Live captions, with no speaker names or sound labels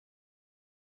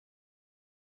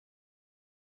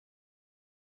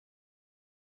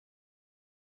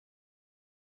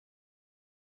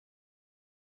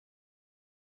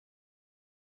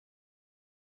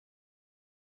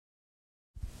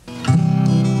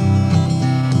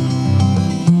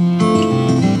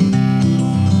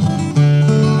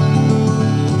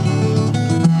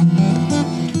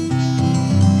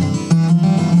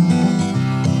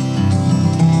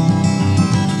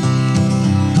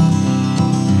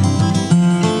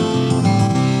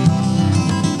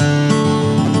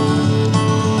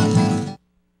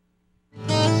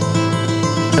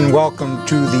welcome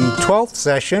to the 12th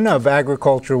session of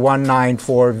Agriculture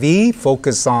 194V,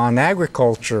 Focus on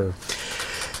Agriculture.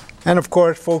 And of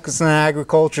course, Focus on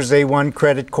Agriculture is a one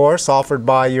credit course offered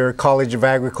by your College of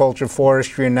Agriculture,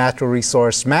 Forestry and Natural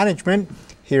Resource Management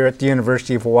here at the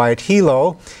University of Hawaii at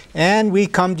Hilo. And we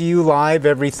come to you live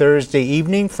every Thursday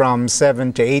evening from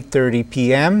 7 to 8:30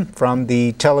 p.m. from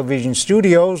the television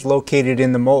studios located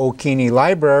in the Mookini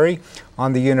Library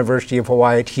on the University of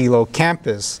Hawaii at Hilo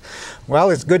campus.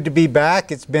 Well, it's good to be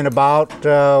back. It's been about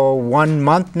 1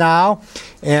 month now.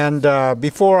 And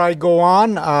before I go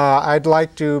on, I'd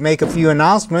like to make a few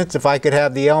announcements. If I could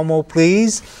have the Elmo,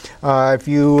 please. If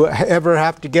you ever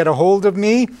have to get a hold of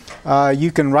me,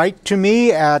 you can write to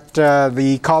me at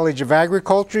the College of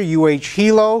Agriculture, UH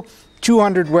Hilo,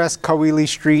 200 West Kawili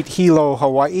Street, Hilo,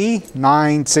 Hawaii,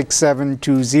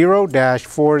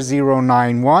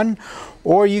 96720-4091.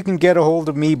 Or you can get a hold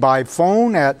of me by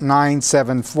phone at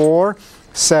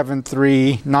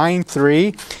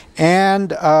 974-7393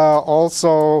 and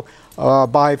also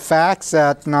by fax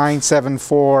at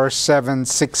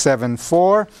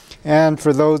 974-7674. And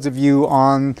for those of you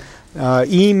on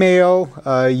email,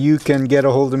 you can get a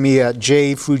hold of me at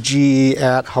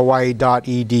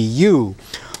jfujii@hawaii.edu.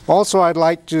 Also, I'd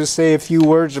like to say a few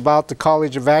words about the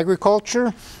College of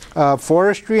Agriculture,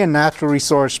 Forestry and Natural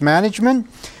Resource Management.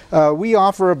 We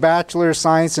offer a Bachelor of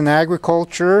Science in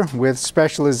Agriculture with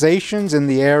specializations in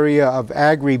the area of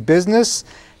agribusiness,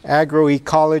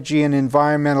 agroecology and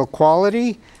environmental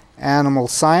quality, animal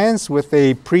science with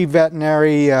a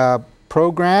pre-veterinary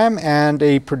program and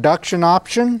a production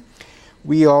option.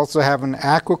 We also have an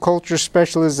aquaculture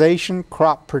specialization,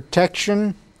 crop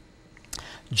protection,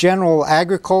 general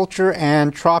agriculture,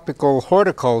 and tropical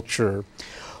horticulture.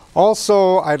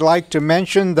 Also, I'd like to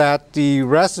mention that the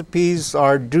recipes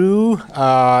are due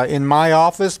in my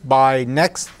office by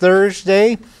next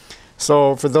Thursday.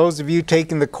 So for those of you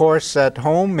taking the course at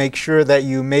home, make sure that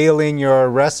you mail in your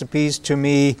recipes to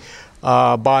me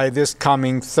by this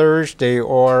coming Thursday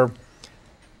or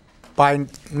by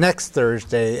next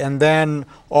Thursday. And then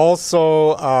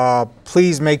also,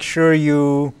 please make sure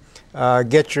you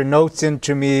get your notes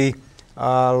into me,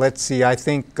 let's see, I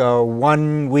think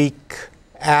 1 week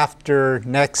after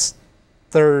next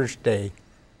Thursday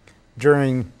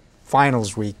during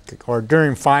finals week or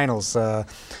during finals. Well,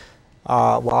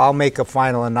 I'll make a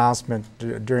final announcement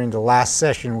during the last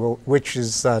session, which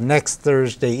is next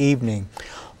Thursday evening.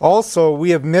 Also, we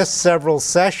have missed several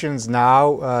sessions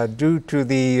now due to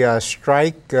the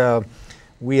strike.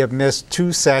 We have missed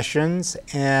 2 sessions,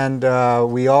 and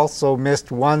we also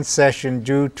missed 1 session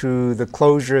due to the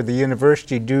closure of the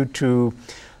university due to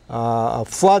a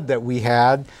flood that we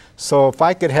had. So if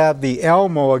I could have the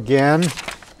Elmo again,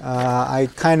 I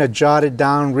kind of jotted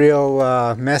down real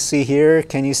messy here.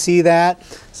 Can you see that?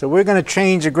 So we're going to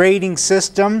change the grading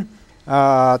system.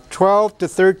 12 to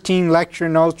 13 lecture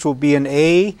notes will be an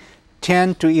A,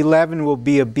 10 to 11 will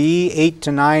be a B, 8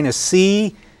 to 9 a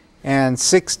C, and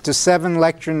 6 to 7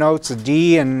 lecture notes a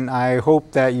D, and I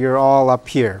hope that you're all up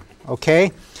here,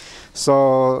 okay?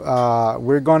 So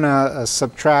we're going to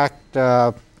subtract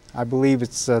I believe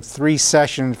it's 3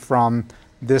 sessions from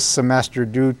this semester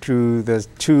due to the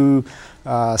 2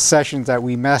 sessions that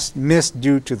we missed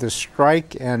due to the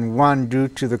strike and 1 due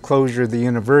to the closure of the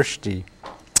university.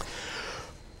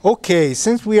 Okay,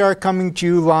 since we are coming to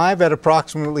you live at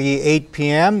approximately 8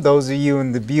 p.m., those of you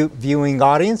in the viewing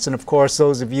audience, and of course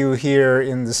those of you here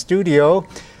in the studio,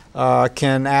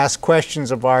 can ask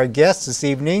questions of our guests this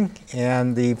evening,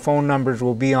 and the phone numbers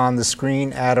will be on the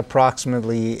screen at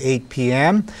approximately 8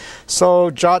 p.m.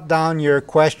 So jot down your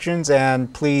questions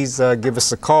and please give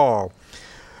us a call.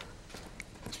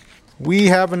 We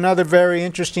have another very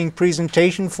interesting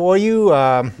presentation for you.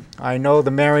 I know the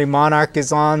Merry Monarch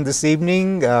is on this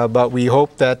evening, but we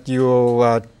hope that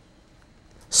you'll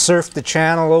surf the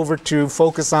channel over to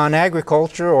Focus on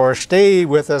Agriculture or stay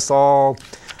with us all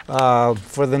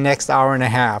for the next hour and a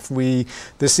half.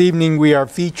 This evening we are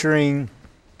featuring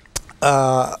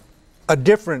a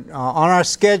different, on our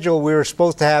schedule we were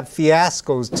supposed to have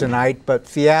Fiascos tonight, but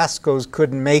Fiascos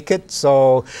couldn't make it,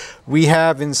 so we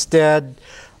have instead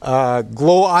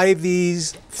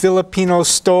Gloivy's Filipino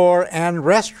store and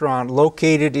restaurant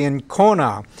located in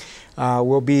Kona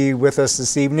will be with us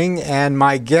this evening, and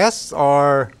my guests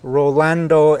are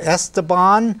Rolando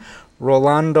Estaban.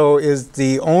 Rolando is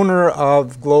the owner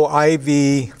of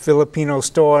Gloivy Filipino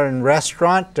store and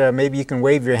restaurant. Maybe you can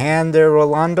wave your hand there,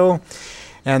 Rolando.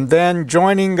 And then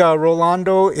joining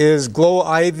Rolando is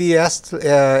Gloivy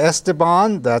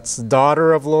Estaban. That's the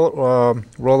daughter of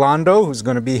Rolando, who's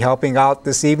going to be helping out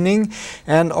this evening.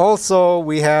 And also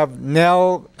we have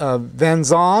Nell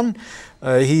Vansong.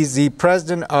 He's the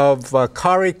president of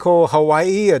Kariko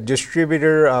Hawaii, a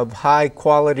distributor of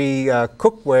high-quality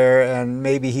cookware, and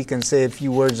maybe he can say a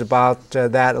few words about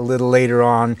that a little later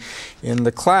on in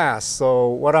the class. So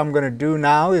what I'm going to do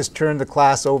now is turn the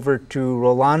class over to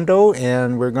Rolando,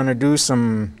 and we're going to do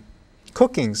some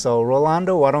cooking. So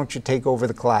Rolando, why don't you take over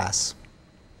the class?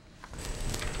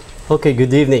 Okay,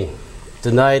 good evening.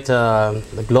 Tonight,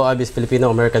 the Gloivy's Filipino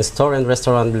American store and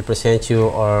restaurant will present you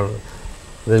or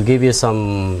will give you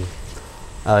some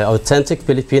authentic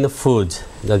Filipino food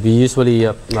that we usually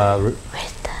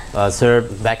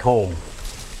serve back home.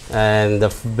 And the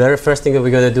very first thing that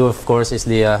we're going to do, of course, is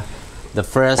the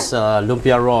fresh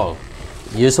lumpia roll.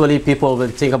 Usually people will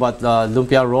think about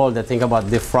lumpia roll, they think about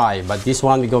deep fry, but this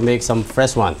one we're going to make some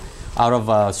fresh one out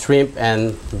of shrimp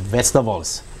and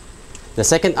vegetables. The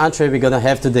second entree we're going to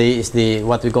have today is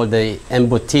what we call the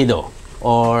embutido,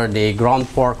 or the ground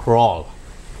pork roll.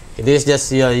 It is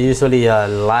just usually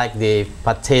like the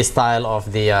pate style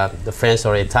of the French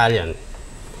or Italian.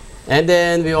 And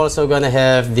then we're also going to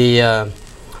have the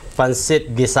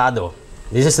Pansit desado.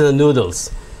 This is the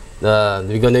noodles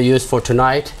we're going to use for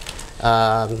tonight.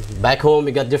 Back home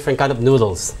we got different kind of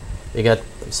noodles.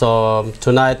 So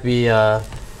tonight we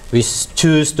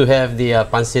choose to have the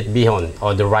Pansit bihon,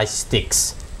 or the rice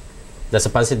sticks. That's a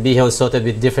Pansit bihon sauteed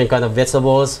with different kind of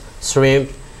vegetables,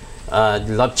 shrimp,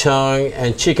 lobchong,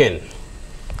 and chicken.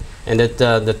 And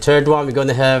the third one, we're going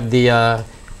to have the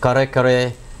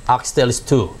kare-kare oxtail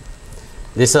stew.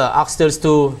 This oxtail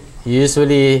stew,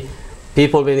 usually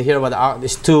people when they hear about the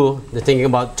stew, they're thinking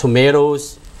about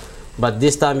tomatoes, but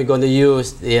this time we're going to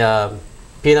use the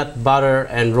peanut butter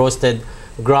and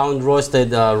ground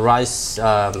roasted rice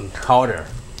powder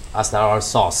as our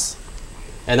sauce.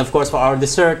 And of course, for our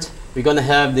dessert, we're going to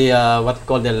have the what we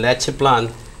call the leche plan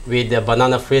with the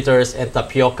banana fritters and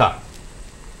tapioca.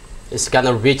 It's kind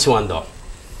of rich one though.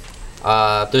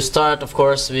 To start, of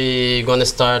course, we're going to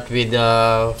start with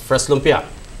fresh lumpia.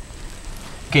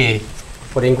 Okay,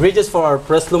 for the ingredients for our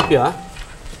fresh lumpia,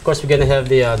 of course, we're going to have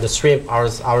the shrimp,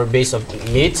 our base of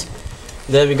meat.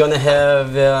 Then we're going to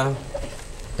have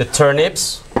the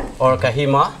turnips or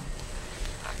kahima.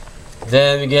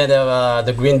 Then we get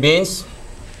the green beans,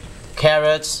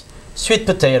 carrots, sweet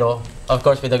potato, of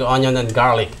course with the onion and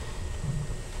garlic.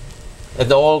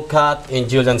 And all cut in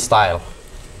julienne style.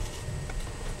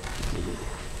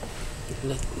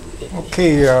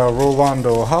 Okay,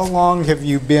 Rolando, how long have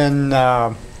you been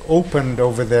opened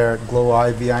over there at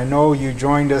Gloivy? I know you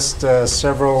joined us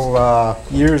several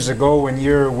years ago when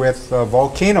you were with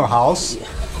Volcano House.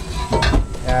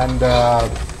 And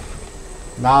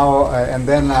now, and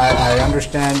then I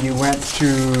understand you went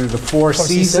to the Four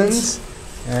Seasons,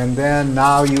 and then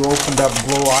now you opened up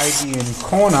Gloivy in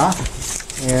Kona.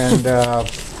 And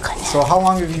so how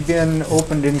long have you been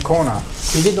opened in Kona?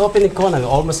 We've been open in Kona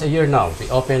almost a year now. We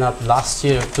opened up last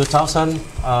year, 2000,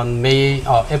 on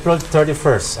April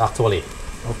 31st, actually.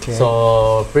 Okay.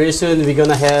 So pretty soon we're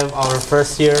gonna have our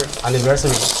first year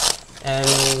anniversary,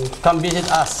 and come visit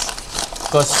us,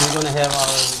 because we're gonna have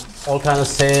all kind of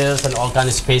sales and all kind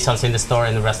of specials in the store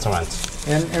and the restaurant.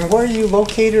 And where are you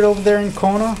located over there in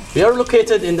Kona? We are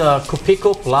located in the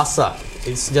Kupiko Plaza.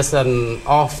 It's just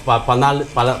off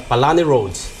Palani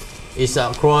Road. It's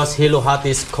across Hilo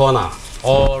Hati's Kona,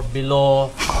 or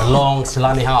below along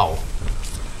Silanihao.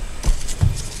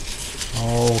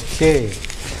 Okay.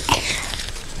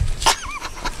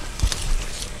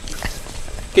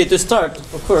 Okay, to start,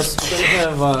 of course, we're going to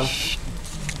have...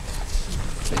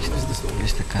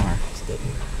 Here's the camera.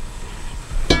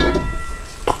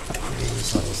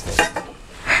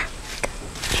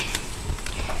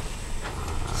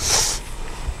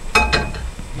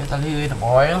 Get a little bit of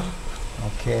oil.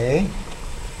 Okay.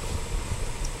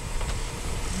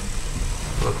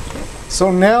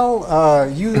 So Nell,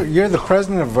 you're the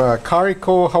president of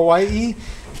Kariko Hawaii.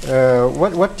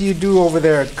 What do you do over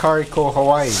there at Kariko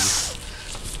Hawaii?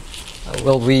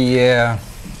 Well, we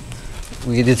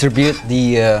distribute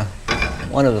the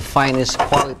one of the finest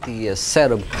quality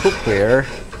set of cookware.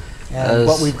 And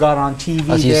what we've got on TV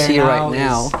as you see now right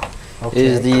now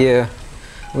is the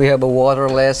we have a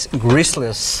waterless,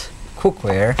 greaseless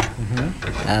cookware,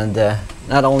 and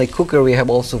not only cookware, we have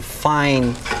also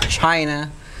fine china,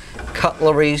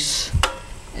 cutleries,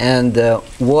 and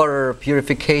water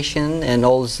purification, and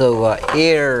also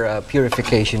air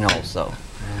purification also.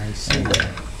 I see.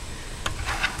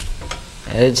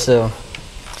 It's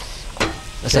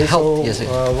a help. Yes,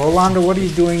 Rolando, what are you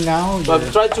doing now?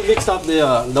 I've tried to mix up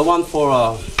the one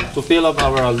for to fill up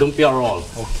our lumpia roll.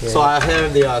 Okay. So I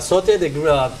have the sauté, the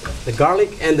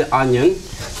garlic and the onion,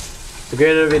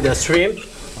 together with the shrimp,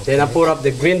 Then I put up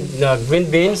the green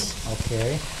beans.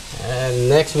 Okay. And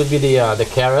next would be the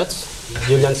carrots,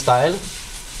 Julian style.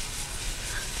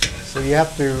 So you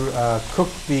have to cook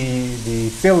the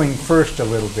filling first a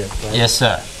little bit, right? Yes,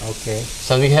 sir. Okay.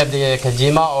 So we have the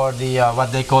kajima, or the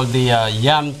what they call the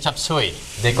yam chop suey.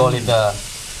 They call it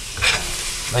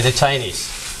by the Chinese.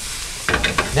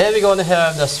 Then we're going to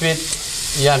have the sweet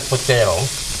yam potato.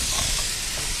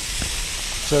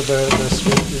 So the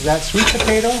sweet, is that sweet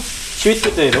potato? Sweet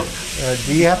potato.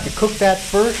 Do you have to cook that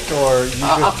first, or you just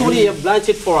actually blanch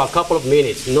it for a couple of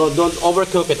minutes. No, don't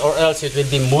overcook it, or else it will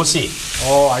be mushy.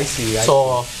 Oh, I see.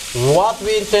 So what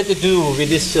we intend to do with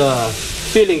this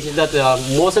fillings is that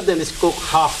most of them is cooked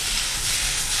half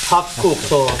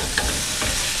cooked.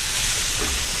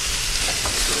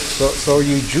 So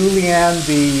you julienne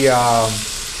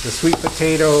the sweet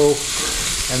potato,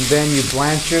 and then you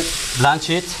blanch it. Blanch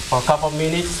it for a couple of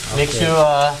minutes. Okay. Make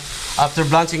sure after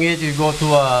blanching it, you go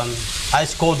to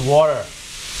ice cold water,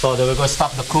 so that we're going to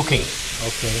stop the cooking.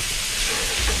 Okay.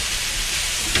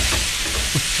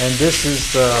 And this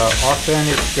is the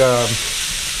authentic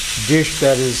dish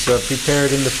that is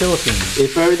prepared in the Philippines.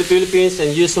 Prepared in the Philippines,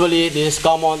 and usually this is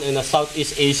common in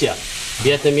Southeast Asia,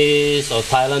 Vietnamese or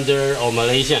Thailander or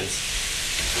Malaysians.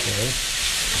 Okay.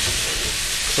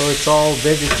 So it's all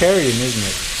vegetarian, isn't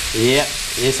it? Yeah,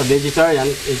 it's a vegetarian.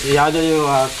 It's either you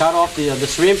cut off the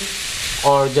shrimp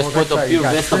or just put a pure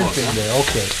vegetables. In there.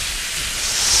 Okay.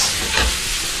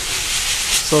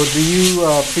 So do you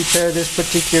prepare this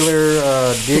particular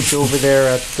dish over there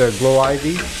at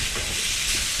Gloivy?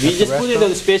 We just put it in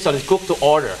the special. It's cooked to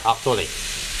order, actually.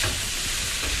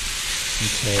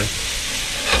 Okay.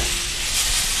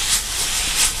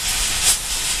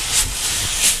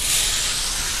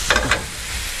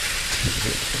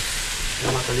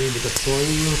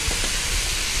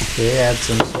 Okay, add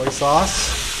some soy sauce.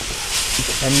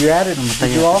 And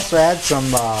did you also add some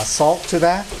salt to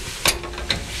that?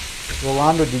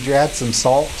 Rolando, did you add some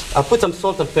salt? I put some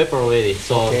salt and pepper already,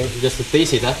 so okay. Just to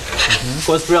taste it.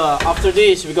 Because after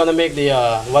this, we're gonna make the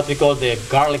what we call the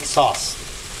garlic sauce.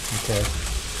 Okay.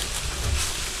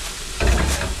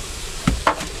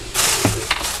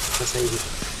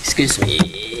 Excuse me.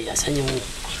 Asan yung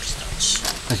cornstarch?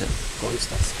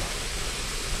 Cornstarch.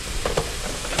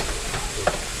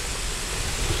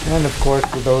 And of course,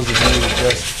 for those of you who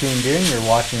just tuned in, you're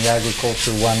watching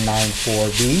Agriculture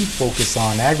 194B, Focus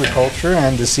on Agriculture,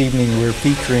 and this evening we're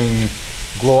featuring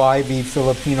Gloivy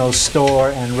Filipino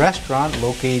store and restaurant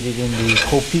located in the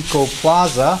Copico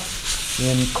Plaza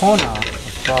in Kona,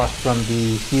 across from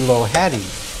the Hilo Hattie.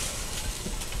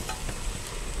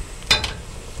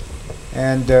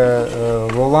 And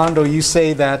Rolando, you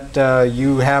say that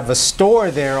you have a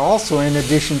store there also in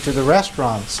addition to the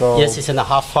restaurant. So yes, it's in a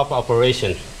half-half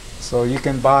operation. So you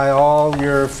can buy all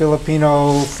your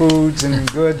Filipino foods and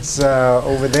goods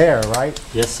over there, right?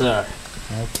 Yes, sir.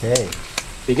 Okay.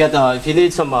 We got if you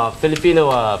need some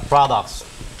Filipino products,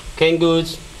 canned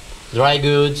goods, dry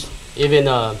goods, even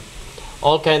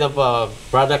all kind of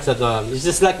products that it's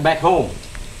just like back home.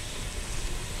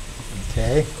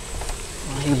 Okay.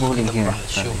 What are you boiling here?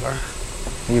 Sugar.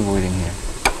 What are you boiling here?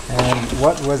 And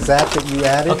what was that you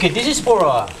added? Okay, this is for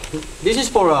our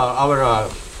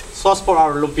sauce for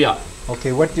our lumpia.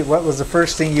 Okay, what was the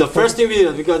first thing you put? The first thing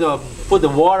we gotta put the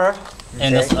water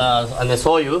and the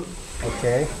soyu.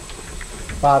 Okay.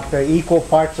 About equal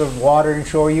parts of water and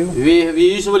shoyu? We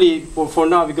usually, for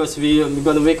now, because we're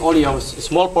gonna make only a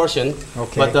small portion.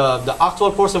 Okay. But the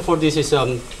actual portion for this is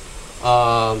 1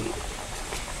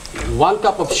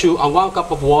 cup of 1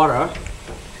 cup of water,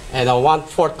 and a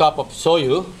 1/4 cup of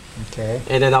soyu. Okay.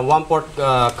 And then a 1/4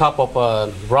 cup of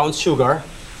brown sugar.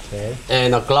 Okay.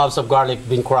 And cloves of garlic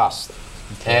being crushed.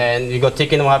 Okay. And you got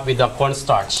thicken them up with the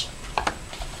cornstarch.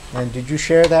 And did you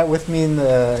share that with me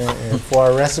for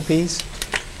our recipes?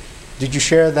 Did you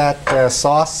share that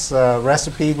sauce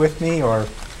recipe with me, or?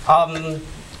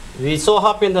 We so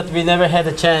happen that we never had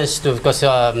a chance to, because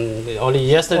only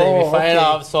yesterday we found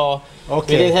out, so we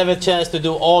didn't have a chance to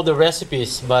do all the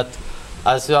recipes. But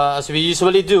as we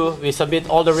usually do, we submit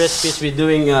all the recipes we're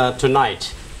doing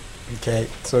tonight. Okay,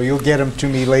 so you'll get them to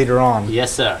me later on.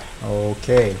 Yes, sir.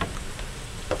 Okay.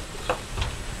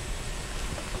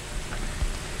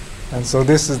 And so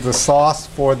this is the sauce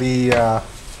for the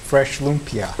fresh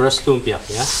lumpia. Fresh lumpia,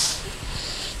 yeah.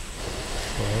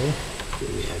 Okay.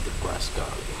 We have the crushed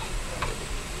garlic.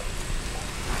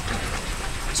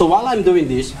 So while I'm doing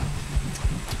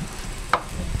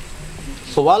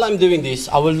this,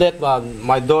 I will let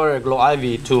my daughter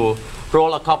Gloivy to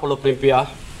roll a couple of lumpia.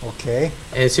 Okay.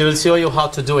 And she will show you how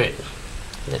to do it.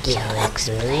 She looks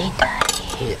pretty,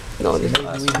 Daddy. Yeah. No, Maybe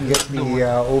we can get the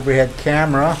overhead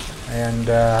camera and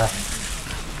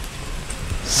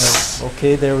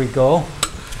okay, there we go.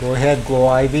 Go ahead,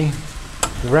 Gloivy.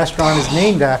 The restaurant is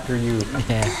named after you.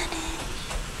 Yeah.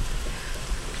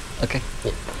 Okay.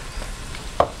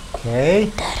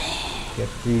 Okay. Get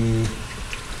the...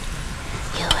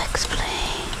 You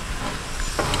explain.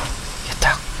 Get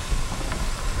down.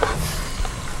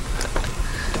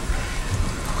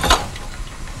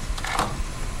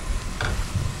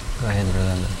 Go ahead,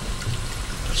 Rolando.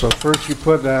 So first you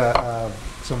put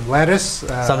some lettuce.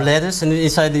 Some lettuce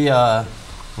inside the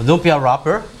lumpia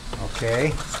wrapper.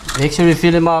 Okay. Make sure you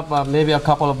fill them up, maybe a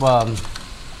couple of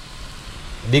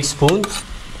big spoons.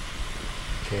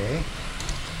 Okay.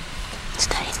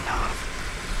 Stay now.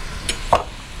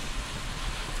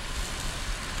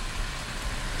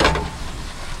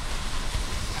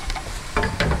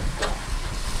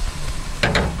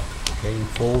 Okay, you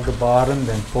fold the bottom,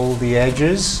 then fold the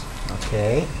edges.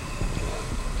 Okay.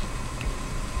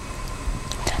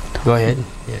 Go ahead.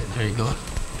 Yeah, there you go.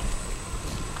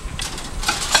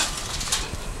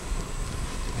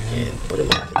 And put them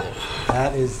up there.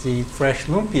 That is the fresh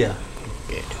lumpia.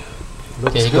 Okay.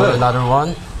 Looks Okay, good. got another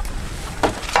one.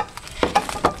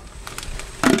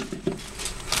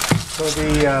 So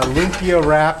the lumpia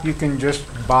wrap you can just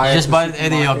buy. Just at buy the it at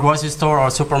any supermarket? grocery store or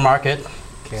supermarket.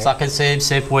 Okay. Suck and Save,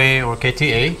 Safeway, or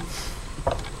KTA.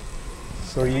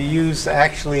 So you use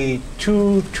actually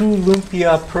two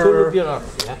lumpia per Yeah.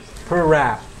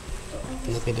 wrap.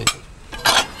 Let me do it. The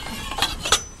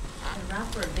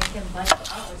wrapper they can buy for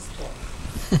our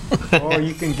store. Or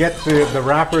you can get the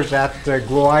wrappers at the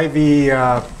Gloivy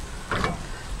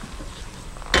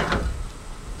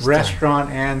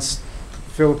restaurant and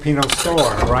Filipino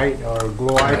store, right? Or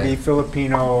Gloivy Right.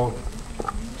 Filipino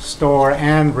store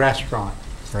and restaurant.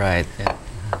 Right. Yeah.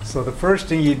 So the first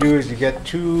thing you do is you get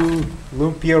two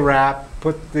lumpia wrap,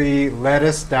 put the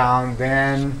lettuce down,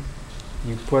 then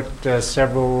you put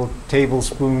several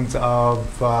tablespoons of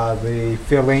the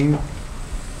filling.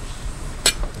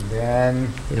 And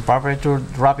then You properly to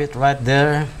drop it right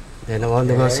there. Then I want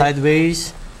to go Okay.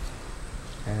 sideways.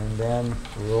 and then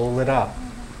roll it up.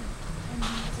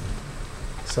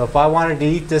 So if I wanted to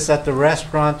eat this at the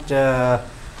restaurant, I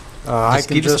Just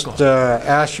can give us a just call.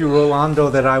 ask you, Rolando,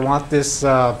 that I want this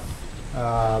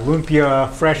lumpia,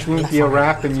 fresh lumpia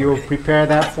wrap, and you'll prepare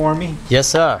that for me? Yes,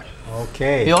 sir.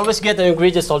 Okay. You always get the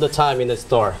ingredients all the time in the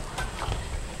store.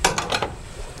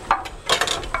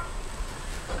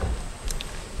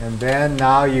 And then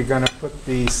now you're going to put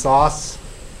the sauce.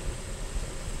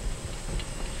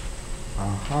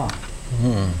 Uh-huh.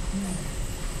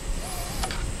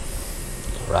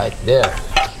 Right there.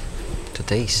 To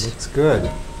taste. It's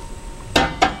good.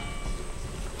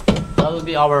 That will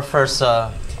be our first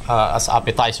as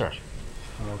appetizer.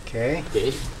 Okay.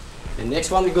 Okay. The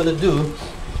next one we're gonna do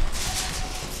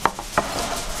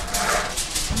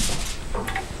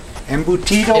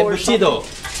Embutido or something?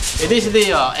 embutido. It is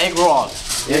the egg roll.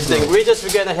 Yes, the roll. ingredients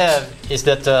we're gonna have is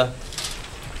that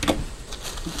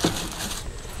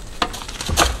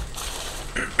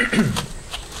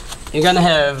you're gonna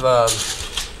have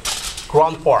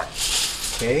ground pork.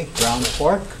 Okay, ground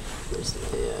pork. Where's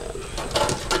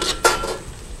the,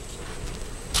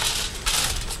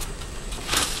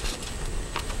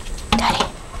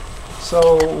 So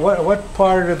what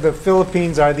part of the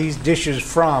Philippines are these dishes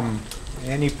from?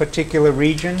 Any particular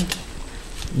region?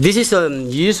 This is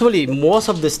usually most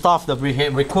of the stuff that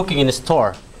we're cooking in the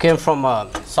store came from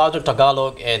southern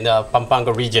Tagalog and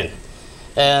Pampanga region.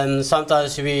 And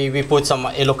sometimes we put some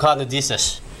Ilocano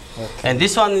dishes. Okay. And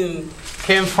this one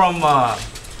came from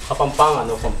Kapampangan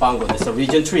or Pampango. It's a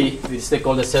region 3, which they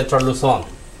call the Central Luzon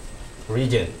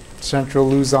region. Central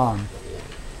Luzon.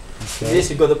 This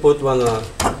you're gonna put one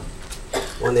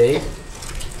egg.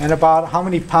 And about how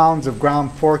many pounds of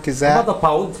ground pork is that? About a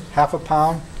pound. Half a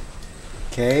pound?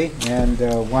 Okay, and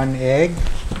one egg.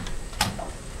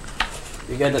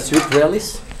 You get the sweet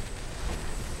relish.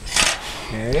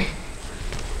 Okay.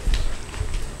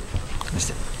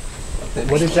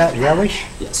 What is that, relish?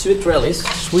 Yeah, sweet relish.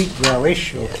 Sweet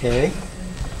relish, okay.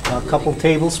 A couple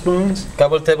tablespoons,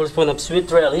 Couple tablespoons of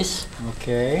sweet relish.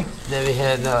 okay. Then we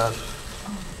had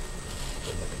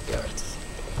carrots.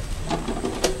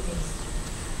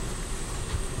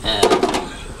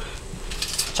 And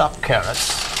chopped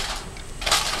carrots.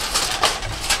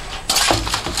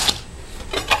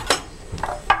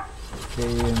 Okay,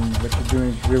 and what you're doing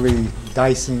is really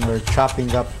dicing or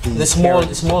chopping up the The small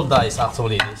carrots. small dice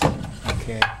actually it is.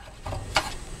 Okay.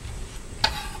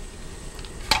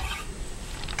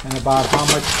 And about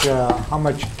how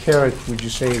much carrot would you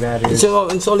say that is? So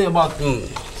it's only about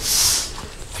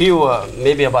few,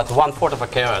 maybe about 1/4 of a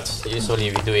carrot.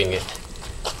 Usually we're doing it.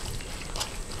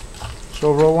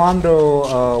 So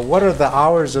Rolando, what are the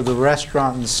hours of the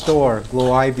restaurant and store,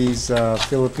 Gloivy's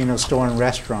Filipino store and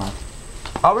restaurant?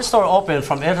 Our store open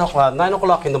from 9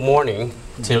 o'clock in the morning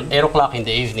till 8 o'clock in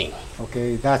the evening.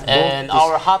 Okay, that's both. And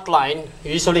our hotline,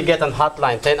 you usually get on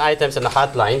hotline, 10 items in the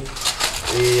hotline.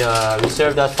 We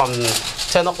serve that from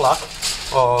 10 o'clock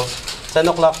or 10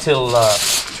 o'clock till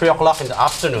 3 o'clock in the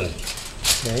afternoon.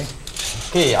 Okay.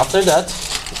 Okay, after that,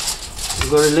 you're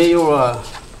going to lay your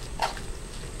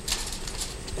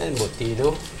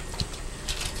embutido.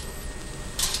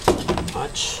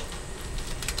 Much.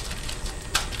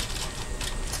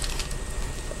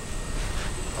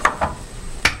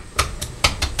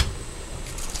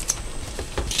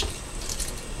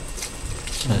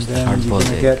 And then you're going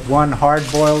to get one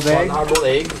hard-boiled egg. One hard-boiled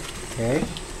egg. Okay.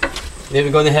 Then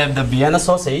we're going to have the Vienna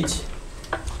sausage.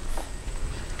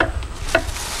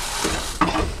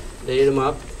 Lay them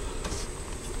up.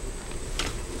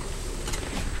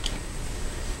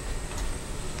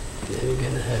 Then we're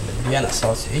going to have the Vienna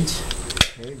sausage.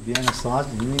 Okay, Vienna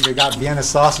sausage. You mean they got Vienna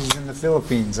sausage in the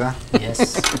Philippines, huh?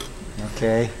 Yes.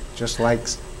 Okay, just like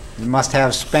you must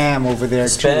have Spam over there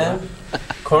Spam, too.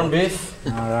 corned beef.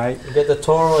 Huh? All right. You get the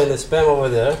toro and the Spam over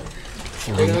there.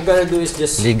 All we're going to do is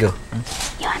just Ligo.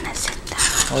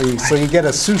 Oh, so you get a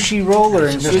sushi roller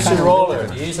and just sushi kind of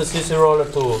roller. You use a sushi roller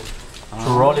to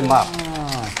roll him up.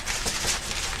 Ah.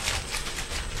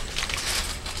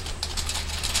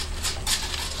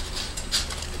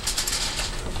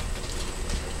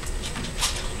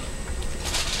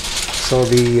 So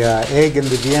the egg and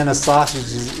the Vienna sausage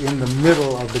is in the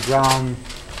middle of the ground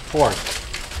pork.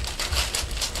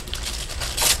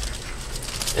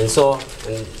 And so,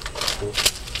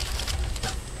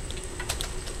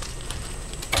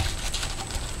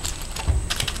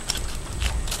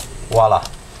 voila.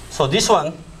 So this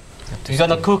one, you're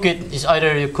gonna cook it, is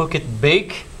either you cook it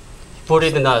bake, put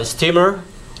it in a steamer,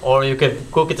 or you can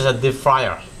cook it as a deep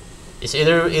fryer. It's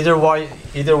either way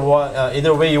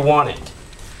you want it.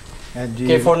 And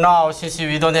Okay, for now, since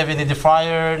we don't have any deep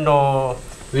fryer, no,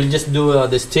 we'll just do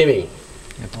the steaming.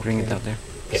 You have to bring it out there.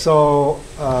 Okay. So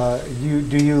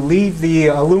do you leave the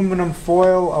aluminum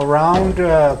foil around,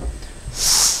 or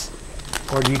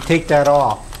do you take that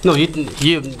off? No, you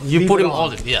Leave put it him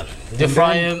on. all, yeah. Deep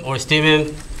fry him or steam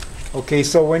him. Okay,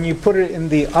 so when you put it in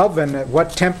the oven, at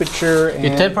what temperature? And The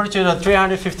temperature at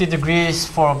 350 degrees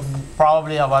for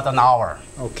probably about an hour.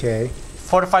 Okay,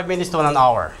 45 minutes to an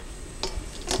hour.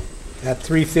 at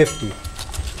 350.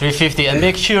 350, and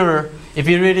make sure if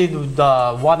you really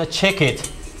want to check it,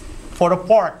 for the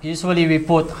pork, usually we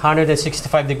put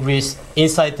 165 degrees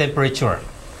inside temperature.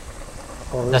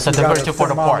 Oh, That's the you got a temperature for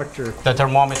the pork. thermometer. The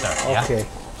thermometer. Yeah? Okay.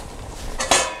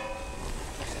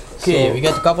 Okay, So- we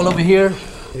got a couple over here.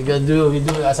 We do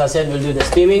as I said, we'll do the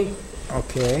steaming.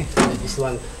 Okay. This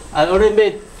one, I already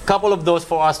made a couple of those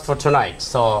for us for tonight,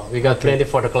 so we got plenty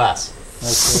for the class.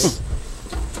 Okay.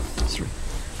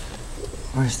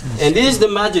 Where's this? And this is the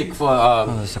magic for Oh,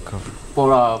 there's a cover.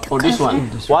 for this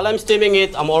one. While I'm steaming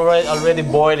it, I'm already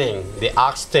boiling the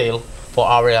oxtail for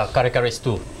our kare-kare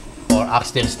stew or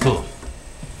oxtail stew.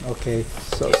 Okay.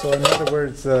 So in other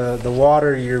words, the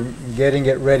water, you're getting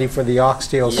it ready for the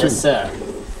oxtail soup. Yes, sir.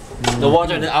 The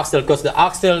water and the oxtail, because the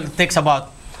oxtail takes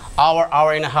about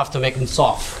hour and a half to make them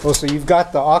soft. Oh, so you've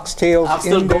got the oxtails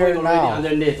Oxtail in going there already now.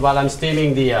 underneath while I'm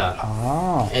steaming the,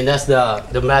 Ah. and that's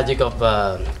the magic of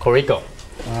Corico.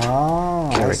 Oh,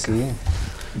 I Corico. see.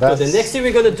 So the next thing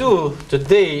we're gonna do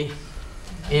today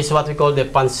is what we call the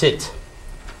pansit,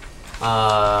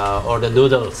 or the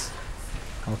noodles.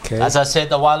 Okay. As I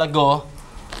said a while ago,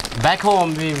 back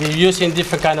home we're using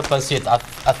different kind of pansit.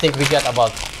 I think we get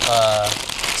about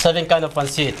 7 kind of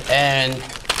pansit, and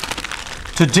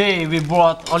today we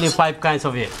brought only 5 kinds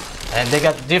of it, and they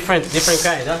got different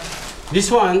kinds. Huh? This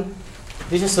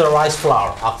is the rice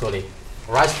flour actually,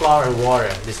 rice flour and water.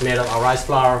 This is made of rice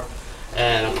flour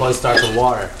and cornstarch and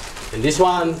water. And this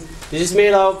is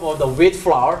made up of the wheat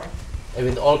flour and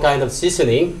with all kind of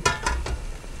seasoning.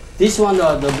 This one,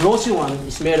 the glossy one,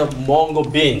 is made of mongo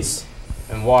beans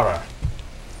and water,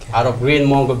 out of green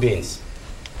mongo beans.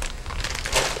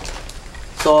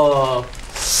 So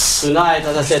tonight,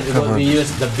 as I said, we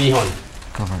use the bihon.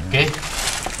 Okay.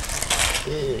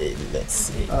 Let's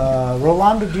see.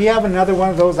 Rolando, do you have another one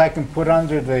of those I can put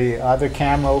under the other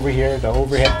camera over here, the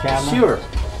overhead camera? Sure.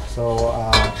 So,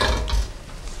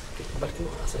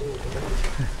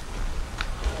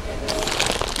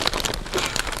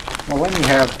 well, let me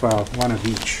have one of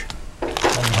each. Let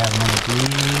me have one of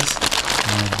these,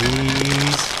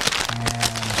 and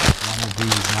one of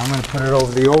these. I'm going to put it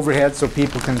over the overhead so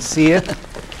people can see it.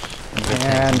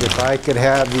 And if I could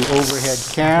have the overhead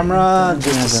camera,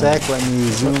 just a sec, let me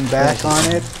zoom back on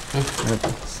it.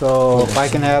 So if I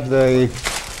can have the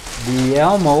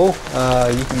Elmo,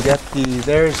 you can get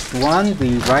there's one,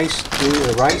 the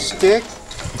rice stick,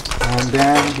 and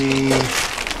then the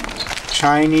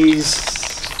Chinese,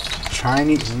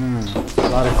 a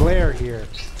lot of glare here.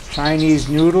 Chinese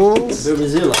noodles,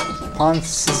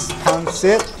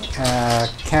 Pansit,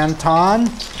 Canton,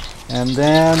 and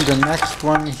then the next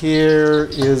one here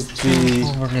is the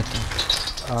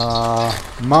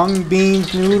mung bean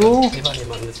noodle,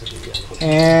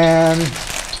 and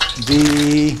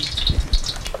the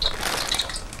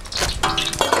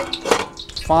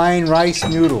fine rice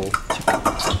noodle,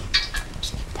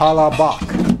 palabok.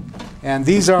 And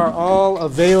these are all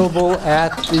available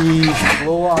at the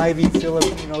Gloivy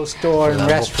Filipino store and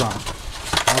restaurant.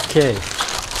 Okay.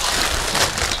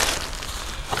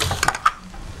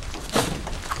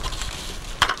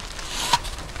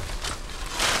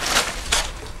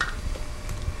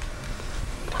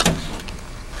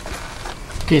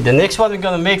 Okay, the next one we're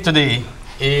gonna make today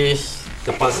is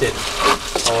the pansit,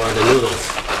 or the noodles,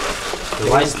 the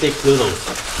rice stick noodles.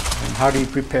 And how do you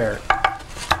prepare it?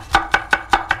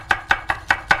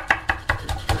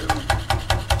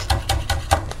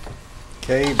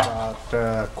 Okay, about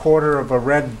a quarter of a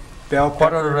red bell pepper.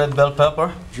 Quarter of red bell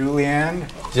pepper. Julienne.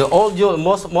 So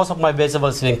most of my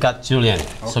vegetables have been cut julienne.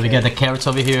 So we Okay. get the carrots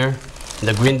over here,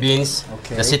 the green beans,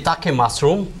 Okay. the shiitake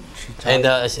mushroom, and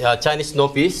the Chinese snow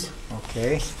peas.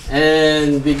 Okay.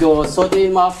 And we go saute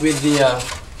them up with the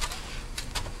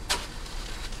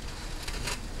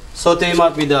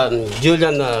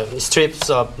julienne strips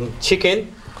of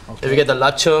chicken. Then we get the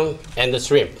lachong and the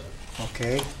shrimp.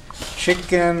 Okay.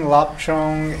 Chicken,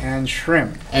 lapchong, and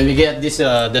shrimp. And we get this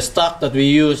the stock that we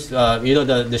use,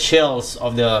 the shells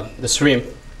of the shrimp,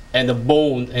 and the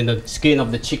bone and the skin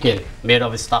of the chicken made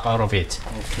of stock out of it.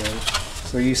 Okay.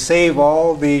 So you save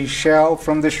all the shell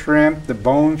from the shrimp, the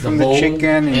bone from the bone,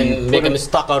 chicken, and you make put them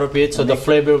stock out of it, so the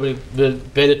flavor will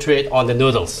penetrate on the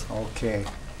noodles. Okay.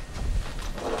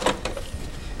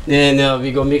 Then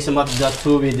we go mix them up that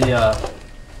too with the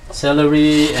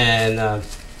celery and.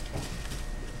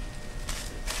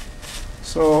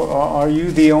 So are you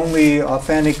the only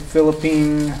authentic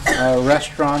Philippine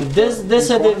restaurant?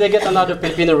 They get another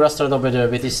Filipino restaurant over there,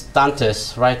 which is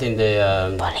Tantes, right in the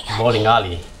bowling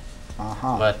alley.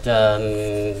 Uh-huh. But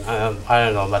I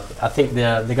don't know. But I think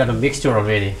they got a mixture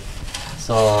already.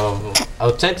 So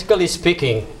authentically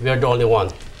speaking, we are the only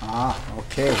one. Ah,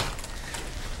 okay.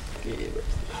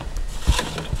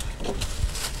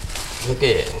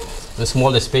 Okay, the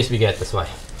smaller space we get, that's why.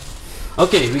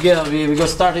 Okay, we go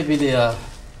started with the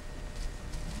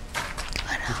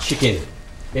chicken.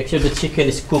 Make sure the chicken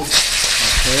is cooked.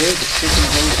 Okay, the chicken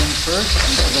goes in first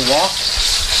into the wok.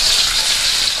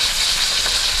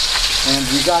 And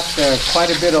you got quite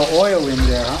a bit of oil in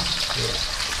there, huh? Yeah.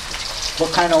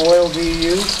 What kind of oil do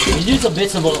you use? We use a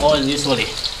vegetable oil usually.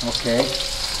 Okay.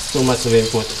 Too much of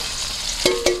input.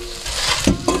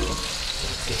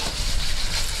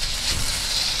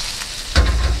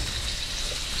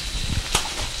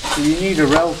 So you need a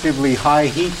relatively high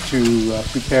heat to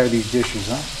prepare these dishes,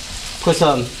 huh?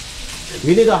 Because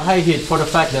we need a high heat for the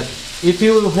fact that if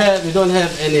you don't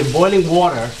have any boiling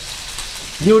water,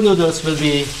 your noodles will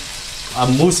be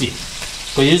mushy.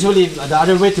 So usually the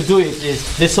other way to do it is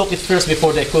they soak it first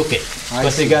before they cook it,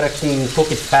 because they gotta cook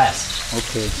it fast.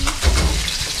 Okay.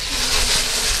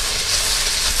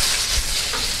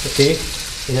 Okay,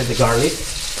 you have the garlic.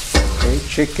 Okay,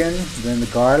 chicken, then the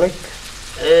garlic,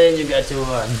 And you got to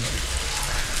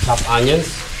chop onions.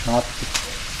 chopped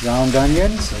round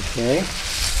onions, okay.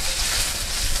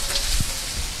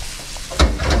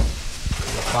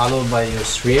 Followed by your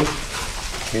shrimp.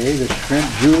 Okay, the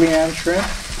shrimp, julienne shrimp,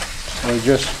 or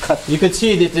just cut. You can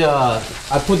see that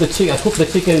I cook the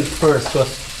chicken first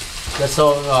because that's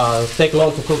all take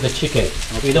long to cook the chicken.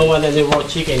 Okay. We don't want any raw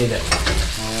chicken in there.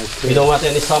 Okay. We don't want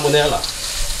any salmonella.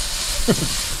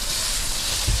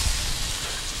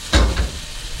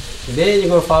 Then you're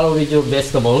going to follow with your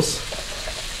vegetables.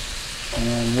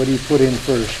 And what do you put in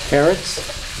first? Carrots?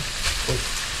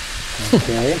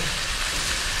 Okay.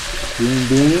 Green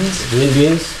beans, Green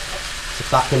beans,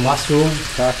 shiitake mushroom,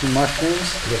 shiitake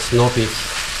mushrooms, the snow peas.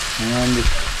 and the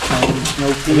Chinese snow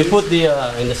And we peas, put the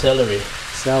in the celery.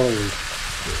 celery.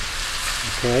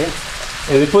 Okay.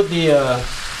 And we put the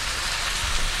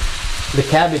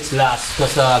cabbage last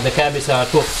because the cabbage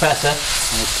cook faster.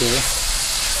 Okay.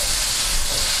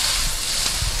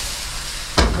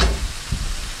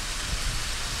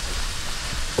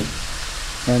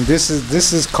 And this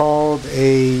is called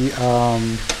a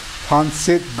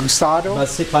Pansit Gusado.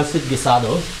 Pansit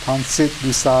gisado. Pansit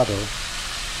Gusado.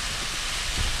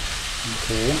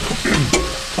 Okay.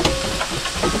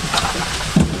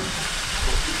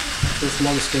 The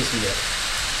smallest space we get.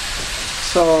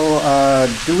 So,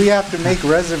 do we have to make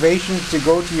reservations to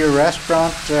go to your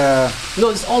restaurant? No,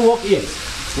 it's all walk-ins.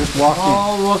 Just walk in.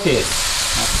 All walk-ins.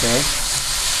 Okay.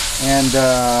 And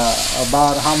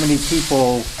about how many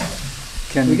people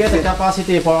can We get the fit?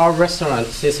 capacity for our restaurant,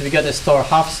 since we got a store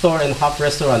and half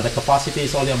restaurant, the capacity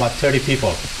is only about 30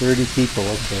 people. 30 people,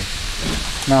 okay.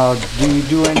 Now, do you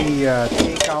do any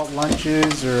takeout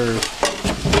lunches or?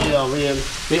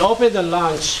 We open the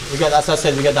lunch. We got, as I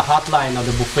said, we got the hotline of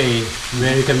the buffet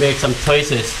where you can make some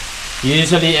choices.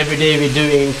 Usually every day we're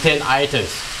doing 10 items.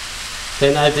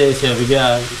 10 items, we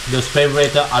got those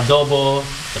favorite adobo,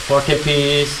 the pork and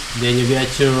peas, then you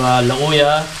get your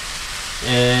lauya,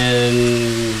 and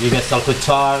you get some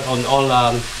kuchar on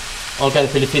all kind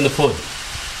of Filipino food.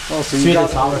 Oh, so Sweet you and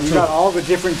sour got, you too. got all the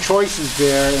different choices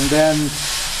there, and then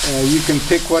you can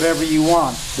pick whatever you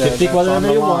want. You pick that's on whatever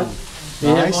the you line. want. We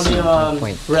have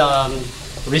only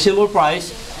reasonable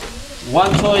price.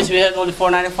 One choice we have only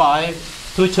 $4.95.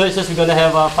 Two choices we're gonna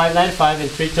have $5.95, and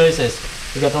three choices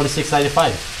we got only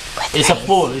 $6.95. It's a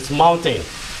full. It's mountain.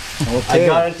 Okay. I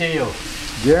guarantee you.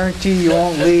 Guarantee you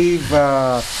won't leave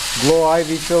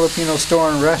Gloivy Filipino Store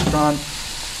and Restaurant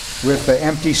with an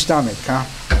empty stomach, huh?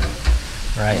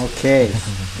 Right. Okay.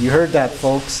 You heard that,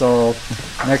 folks. So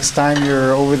next time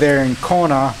you're over there in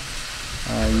Kona,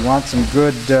 you want some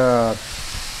good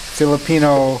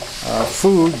Filipino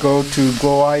food, go to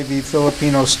Gloivy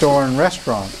Filipino Store and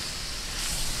Restaurant.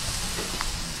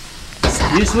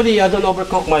 Usually I don't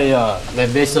overcook my my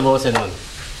vegetables and on,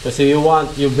 because you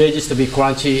want your veggies to be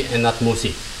crunchy and not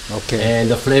mushy, Okay. and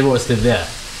the flavor is still there.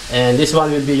 And this one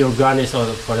will be your garnish for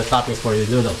the toppings for your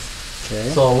noodles. Okay.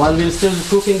 So while we're still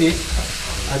cooking this,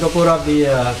 I go put up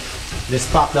the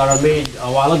stock that I made a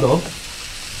while ago.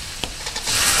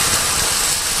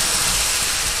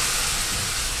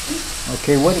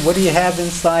 Okay. What do you have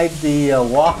inside the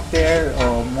wok there?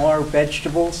 More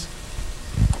vegetables?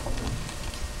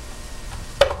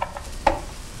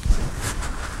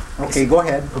 Okay. Go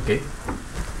ahead. Okay.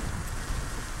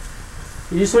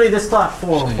 Usually the stock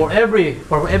for every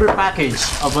package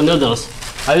of noodles,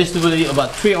 I used to do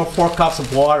about 3 or 4 cups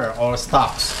of water or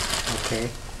stocks. Okay.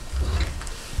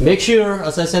 Make sure,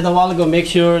 as I said a while ago, make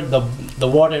sure the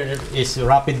water is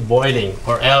rapid boiling,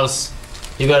 or else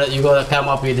you gotta come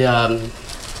up with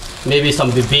maybe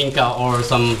some bibingka or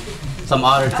some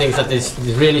other things that is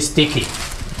really sticky.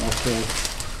 Okay.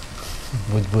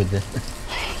 Wood.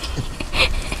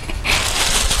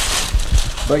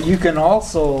 But you can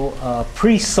also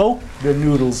pre-soak the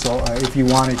noodles if you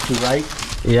wanted to, right?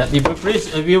 Yeah,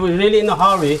 if you're really in a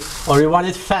hurry or you want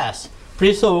it fast,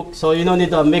 pre-soak, so you don't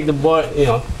need to make the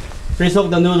boil. Pre-soak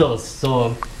the noodles,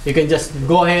 so you can just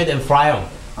go ahead and fry them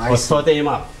or saute them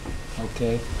up.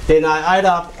 Okay. Then I add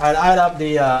up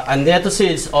the andeto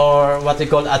seeds, or what they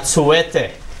call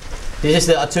atsuete. This is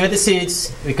the atsuete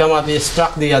seeds. We come up, we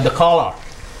extract the color,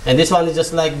 and this one is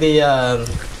just like the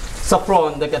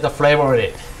saffron that get the flavor in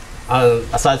it.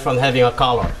 Aside from having a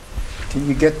color. Can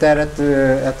you get that at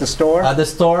the store? At the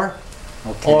store,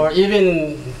 Okay. or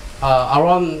even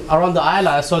around the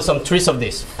island, I saw some trees of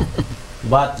this.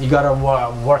 But you gotta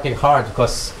working hard,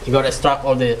 because you gotta extract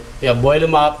all the, boil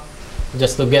them up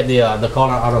just to get the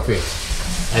color out of it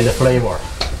and the flavor.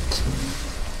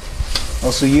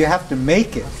 Oh, so you have to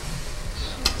make it.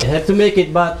 You have to make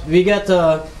it, but we got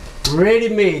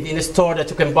ready-made in the store that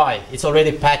you can buy. It's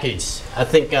already packaged. I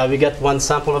think we got one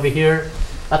sample over here.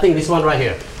 I think this one right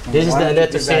here. This is Why the don't you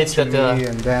andeto give that seeds to that. me,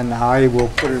 and then I will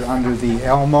put it under the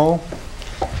Elmo.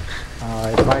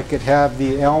 If I could have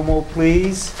the Elmo,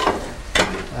 please.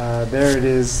 There it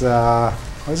is.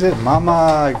 What is it?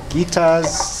 Mama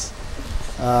Gita's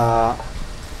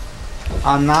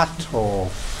Anato,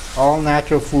 all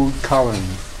natural food coloring.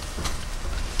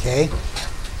 Okay,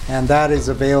 and that is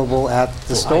available at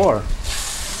the store.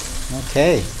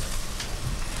 Okay.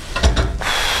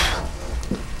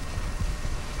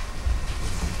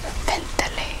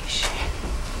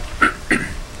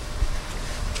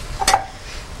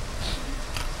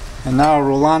 And now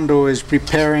Rolando is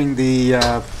preparing the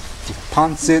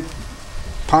Pansit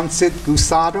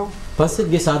Gusado. Pansit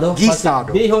gisado.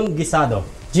 Gisado. Bihon gisado.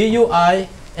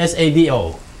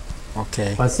 Guisado.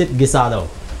 Okay. Pansit gisado.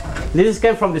 This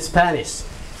came from the Spanish.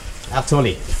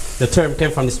 Actually, the term came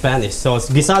from the Spanish. So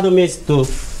guisado means to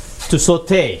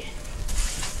saute.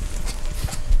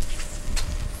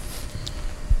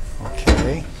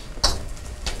 Okay.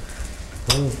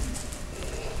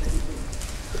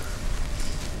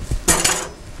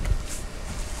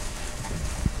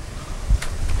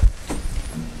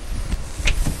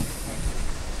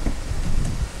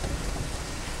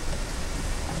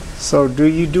 So do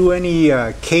you do any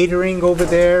catering over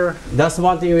there? That's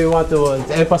one thing we want to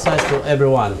emphasize to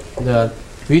everyone.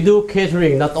 We do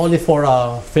catering not only for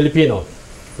Filipino.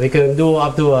 We can do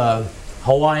up to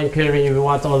Hawaiian catering if we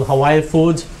want all Hawaiian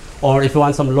foods, or if you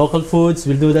want some local foods,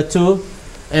 we'll do that too.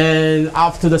 And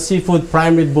up to the seafood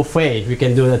prime rib buffet, we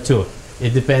can do that too.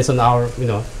 It depends on our,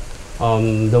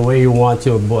 the way you want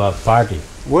to party.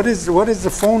 What is the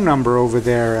phone number over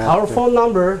there? Our phone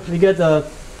number, we get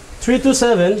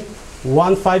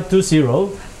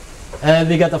 327-1520, and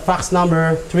we got a fax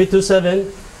number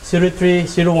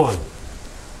 327-0301.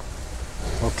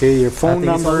 Okay, your phone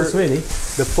number.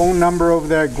 The phone number over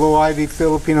there at Gloivy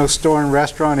Filipino Store and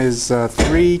Restaurant is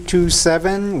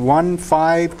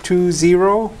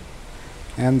 327-1520,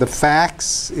 and the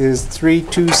fax is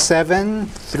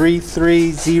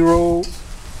 327-330.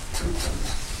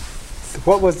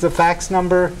 What was the fax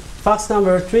number? Fax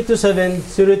number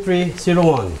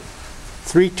 327-0301.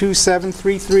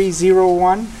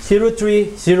 327-3301?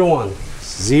 0301.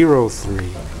 03.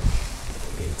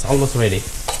 Okay, it's almost ready.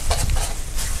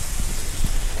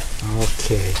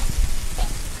 Okay.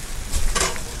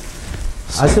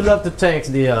 I still have to thank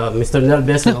the Mr. Nell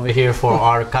over here for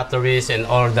our cutleries and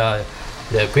all the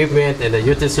equipment and the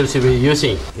utensils we're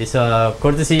using. It's a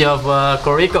courtesy of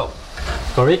Corico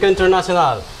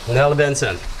International, Nell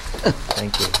Benson.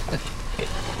 Thank you.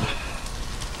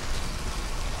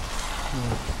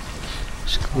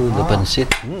 Screw the pansit.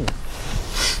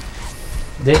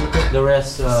 Then cook the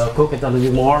rest, cook it a little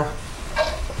bit more.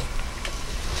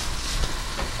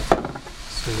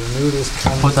 So the noodles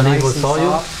come Put a nice little and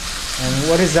soil. soft. And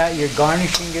what is that you're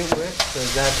garnishing it with?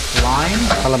 Is that lime?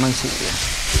 Calamansi.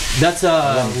 That's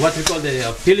what we call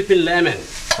the Philippine lemon.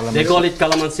 They call it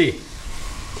calamansi.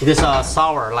 It is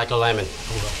sour like a lemon.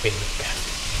 Okay.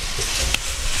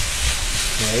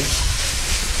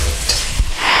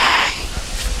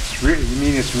 You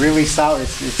mean it's really sour?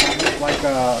 It's like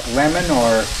a lemon,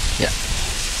 or? Yeah.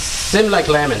 Same like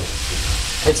lemon.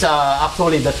 It's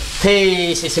actually the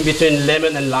taste is in between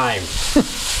lemon and lime.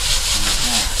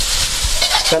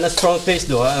 Kind of strong taste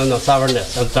though, no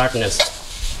sourness and tartness.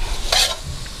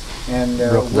 And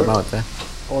Broke them out, eh?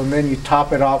 and then you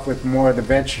top it off with more of the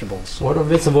vegetables. More of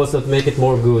vegetables that make it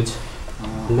more good,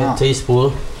 more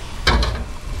tasteful.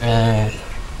 And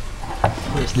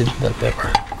here's the bell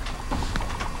pepper.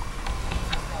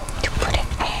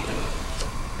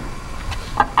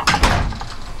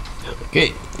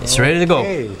 Okay, it's ready to go.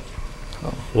 Okay.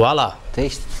 Voila.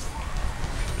 Taste.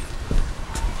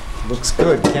 Looks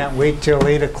good. Can't wait till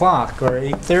 8 o'clock or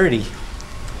 8:30.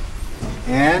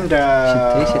 And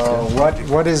taste it,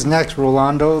 what is next,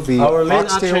 Rolando? The Our main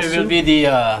oxtail entree will soup? be the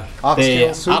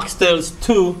Oxtail soup? oxtail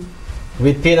stew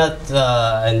with peanut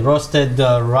and roasted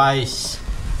rice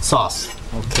sauce.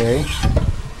 Okay.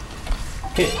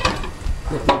 Okay,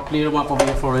 let me clear them up over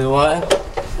here for a while.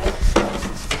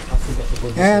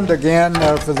 And again,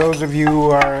 for those of you who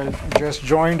are just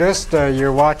joined us,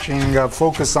 you're watching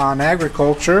Focus on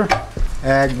Agriculture,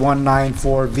 Ag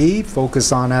 194V,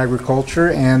 Focus on Agriculture,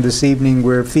 and this evening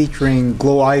we're featuring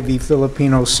Gloivy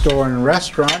Filipino Store and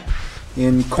Restaurant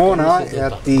in Kona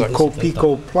at the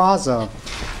Copico Plaza.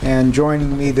 And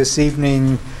joining me this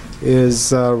evening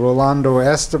is Rolando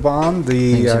Estaban,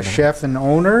 the chef and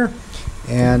owner,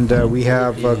 and we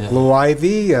have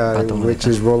Gloivy, which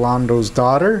is Rolando's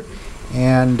daughter,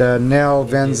 and Nell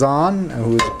Vansong,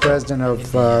 who is president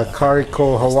of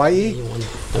Carico Hawaii,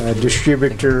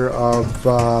 distributor of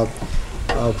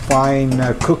fine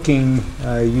cooking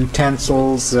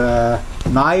utensils,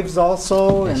 knives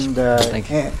also, and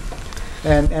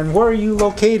where are you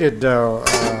located,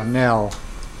 Nell?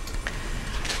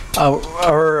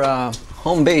 Our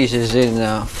home base is in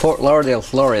Fort Lauderdale,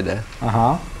 Florida,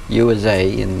 USA,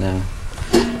 in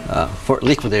Fort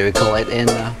Lauderdale we call it, and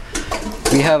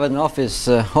we have an office,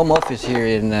 home office here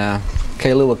in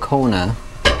Kailua, Kona,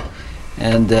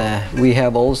 and we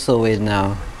have also in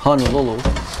Honolulu,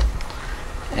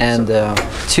 and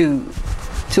two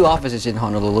offices in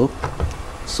Honolulu.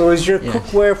 So is your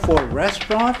cookware for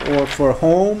restaurant or for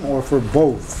home or for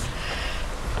both?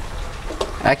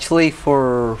 Actually,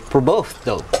 for both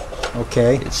though.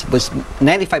 Okay. It's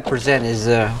 95% is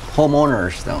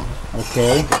homeowners though.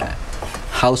 Okay.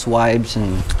 Housewives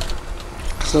and.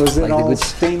 So is it like all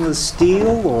stainless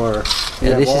steel, or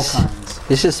you have all kinds?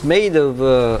 This is made of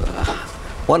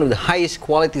one of the highest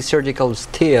quality surgical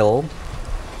steel.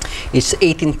 It's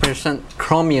 18%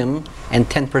 chromium and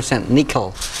 10%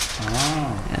 nickel.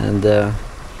 And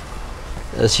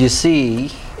as you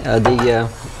see, there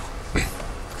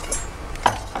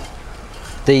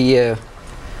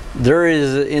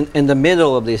is in the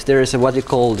middle of this there is what you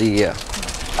call the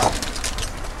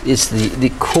is the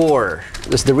core.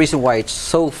 That's the reason why it's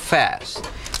so fast.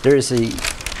 There is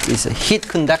a heat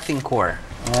conducting core.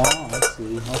 Oh, I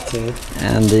see. Okay.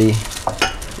 And the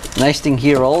nice thing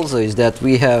here also is that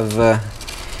we have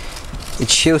it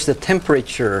shows the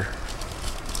temperature,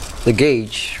 the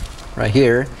gauge right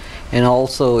here, and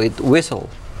also it whistle.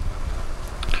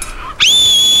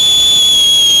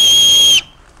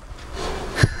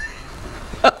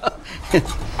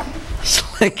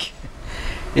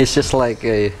 It's just like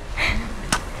a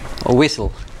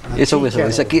whistle. It's a whistle.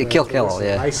 It's a kill.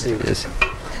 Yeah. I see. Yes.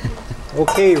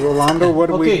 Okay, Rolando, what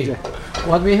do we?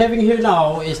 What we're having here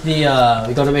now is the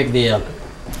we're gonna make the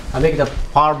I make the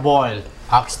parboiled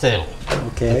oxtail.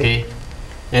 Okay.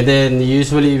 And then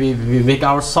usually we make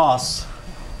our sauce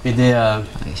with the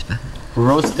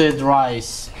roasted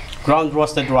rice, ground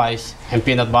roasted rice, and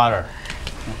peanut butter.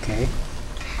 Okay.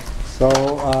 So,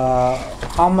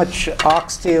 how much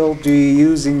oxtail do you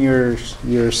use in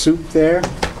your soup there?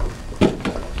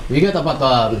 We get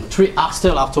about 3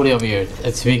 oxtail actually over here.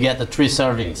 We get the 3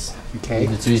 servings. Okay.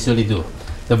 That's what we usually do.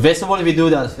 The vegetable we do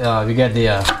that we get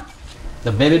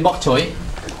the baby bok choy.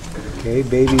 Okay,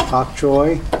 baby bok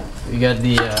choy. We get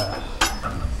the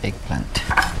eggplant.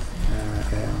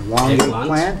 Long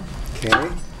eggplant.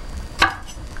 Okay.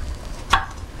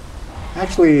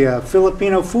 Actually,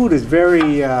 Filipino food is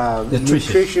very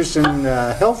nutritious and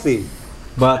healthy.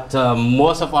 But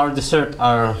most of our dessert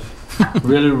are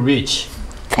really rich.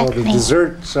 Well, the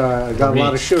desserts got a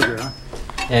lot of sugar, huh?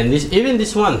 And even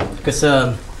this one, because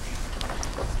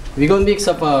we're gonna mix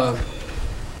up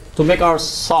to make our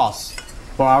sauce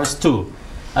for our stew.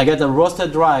 I get the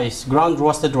roasted rice, ground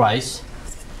roasted rice,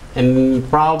 and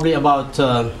probably about.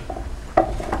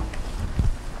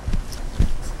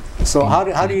 So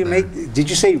how do you make? Did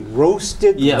you say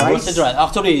roasted rice? Yeah, roasted rice.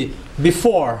 Actually,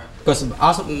 before, because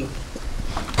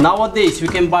nowadays we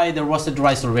can buy the roasted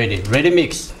rice already, ready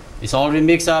mix. It's already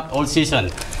mixed up, all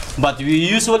season. But we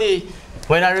usually,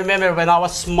 when I remember when I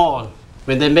was small,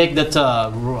 when they make that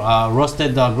ground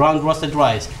roasted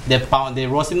rice, they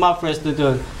roast it up first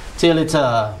till it's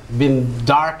been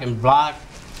dark and black,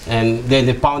 and then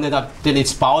they pound it up till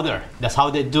it's powder. That's how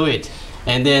they do it.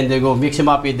 And then they go mix them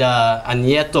up with the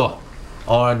anieto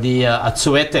or the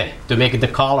atsuete to make it the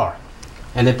color.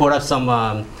 And they put up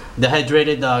some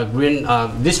dehydrated green.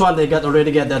 This one they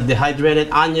already get the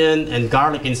dehydrated onion and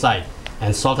garlic inside,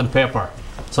 and salt and pepper.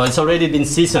 So it's already been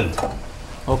seasoned.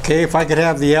 Okay, if I could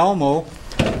have the Elmo.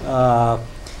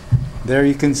 There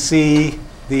you can see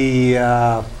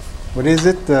the what is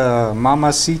it? The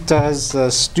Mamacita's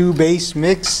stew base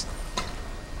mix.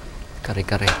 Kare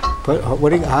kare. What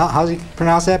do you, how do you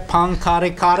pronounce that? Pang kare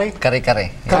kare? Kare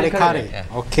kare. Kare kare. Yeah.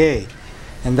 Okay,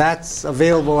 and that's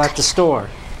available at the store.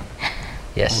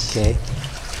 Yes. Okay,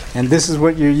 and this is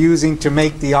what you're using to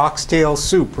make the oxtail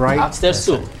soup, right? Oxtail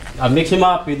soup. I mix them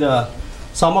up with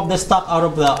some of the stock out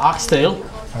of the oxtail.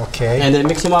 Okay. And then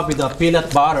mix them up with the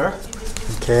peanut butter.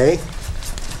 Okay.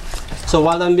 So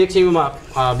while I'm mixing them up,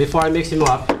 before I mix them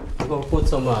up, I'm going to put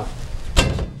some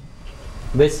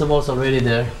vegetables already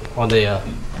there on the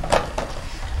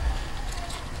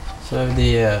so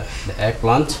the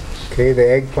eggplant. Okay,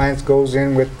 the eggplant goes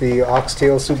in with the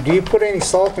oxtail soup. Do you put any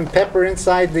salt and pepper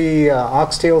inside the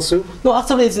oxtail soup? No,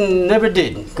 actually, it never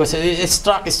did because it's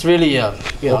struck. It's really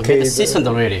okay, seasoned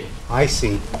already. I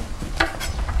see.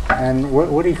 And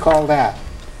what do you call that?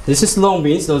 This is long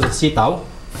beans. Those are sitaw.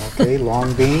 Okay,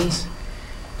 long beans.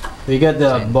 We get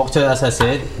the bok choy, as I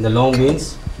said, the long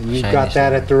beans. And you've got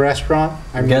that at the restaurant?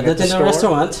 I mean, get that in the store?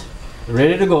 restaurant,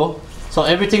 ready to go. So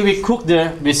everything we cook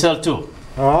there, we sell too.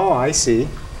 Oh, I see.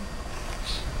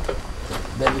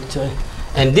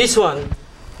 And this one,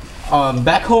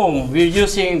 back home, we're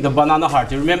using the banana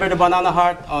heart. You remember the banana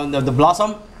heart on the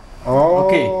blossom? Oh,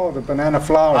 okay. The banana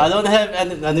flower. I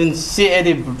didn't see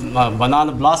any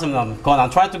banana blossom. I'm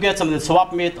trying to get some in the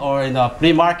swap meet or in the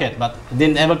flea market, but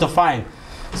didn't able to find.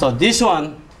 So this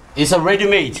one is a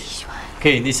ready-made.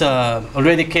 Okay, this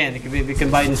already canned. We can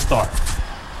buy in the store.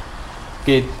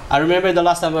 Okay, I remember the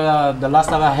last time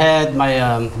I had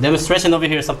my demonstration over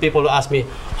here. Some people asked me,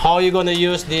 "How are you going to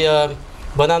use the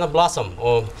banana blossom?"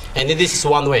 And this is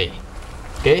one way.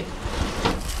 Okay.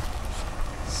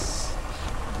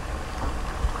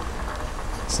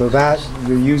 So that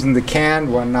you're using the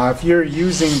canned one. Now, if you're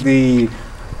using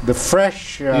the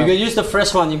fresh, you can use the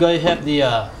fresh one. You gotta have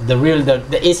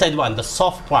the inside one, the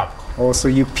soft part. Oh, so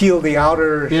you peel the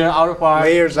outer part,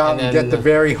 layers out and get the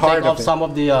very heart take off of it. some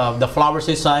of the flowers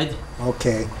inside.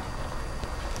 Okay.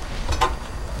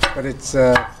 But it's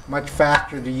much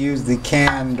faster to use the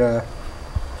canned.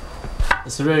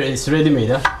 It's ready made,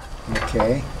 huh?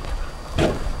 Okay.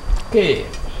 Okay.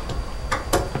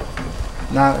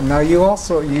 Now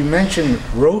you mentioned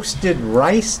roasted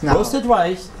rice. Now Roasted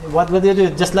rice. What they do?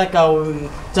 Just like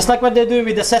what they do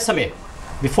with the sesame.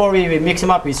 Before we mix them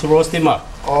up, we roast them up.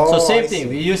 Oh, so same I thing. see.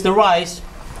 We use the rice,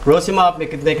 roast them up,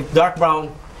 make it dark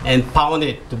brown, and pound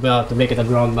it to make it a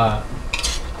ground.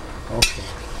 Okay.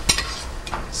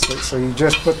 So you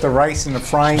just put the rice in the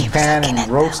frying pan and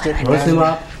roast it. Roast them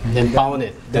up, then pound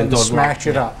it, Then dark smash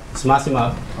brown. it up. Smash them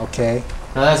up. Okay.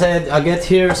 As I said, I get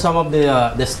here some of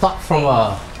the stock from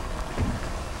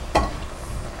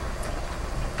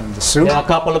And the soup. a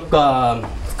cup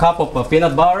of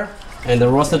peanut butter and the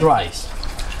roasted rice.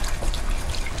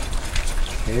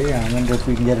 Okay. I wonder if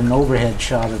we can get an overhead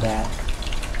shot of that.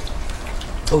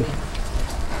 Oh.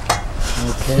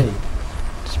 Okay.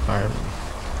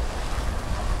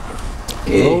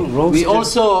 We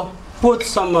also put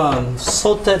some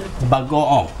salted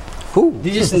bagoong.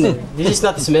 This is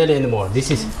not smelly anymore.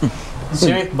 This is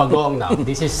shrimp bagoong now.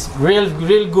 This is real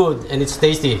good and it's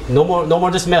tasty. No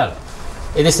more the smell.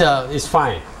 It is it's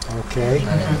fine. Okay.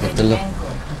 The look.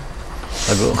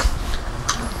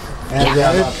 And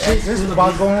this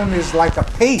bagoong is like a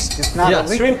paste. It's not a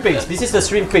liquid. Shrimp paste. This is the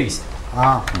shrimp paste.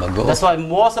 Ah. That's why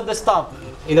most of the stuff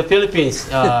in the Philippines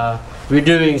we're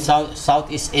doing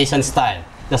Southeast Asian style.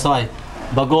 That's why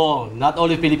bagoong. Not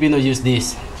only Filipino use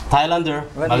this. Thailander,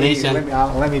 Malaysian.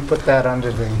 Let me put that under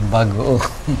the Bago.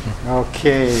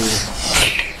 Okay.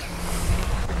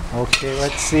 Okay,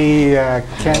 let's see.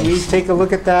 Can we take a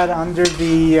look at that under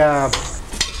the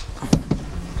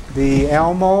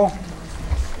Elmo?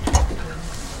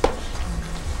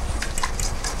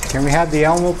 Can we have the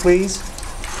Elmo, please?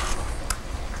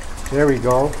 There we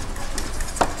go.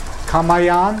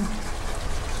 Kamayan.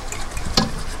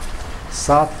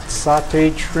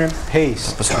 Sauteed shrimp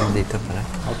paste.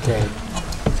 Okay.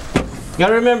 You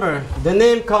gotta remember the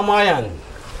name Kamayan.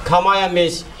 Kamayan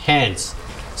means hands.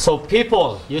 So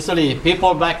usually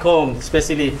people back home,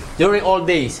 especially during old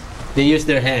days, they use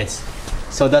their hands.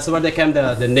 So that's where they came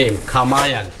the name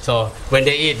Kamayan. So when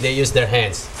they eat, they use their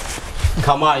hands.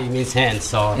 Kamay means hands.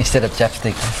 So Instead of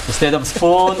chapstick. instead of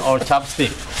spoon or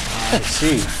chopstick. I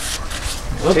see.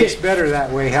 Okay. Tastes better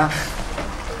that way, huh?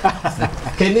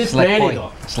 Can you It's like explain it?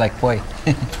 poi. It's like poi.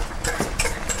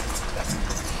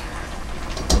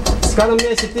 It's kind of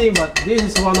messy thing, but this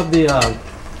is one of the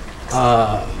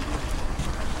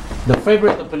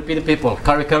favorite of Filipino people,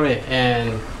 kare-kare.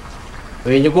 And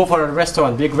when you go for a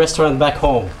restaurant, big restaurant back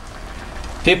home,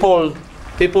 people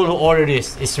who order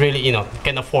this is really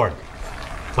can afford.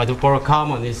 But for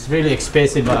common, it's really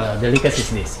expensive delicacies.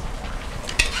 This.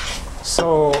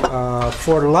 So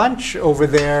for lunch over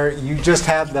there, you just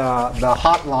have the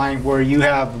hotline where you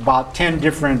have about 10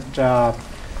 different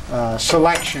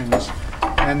selections.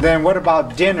 And then what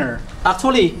about dinner?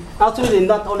 Actually,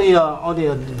 not only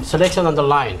a selection on the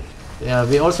line.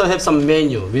 We also have some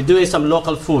menu. We're doing some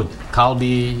local food,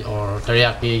 kalbi or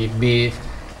teriyaki beef,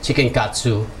 chicken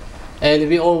katsu, and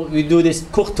we do this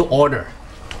cook to order.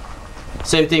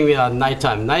 Same thing with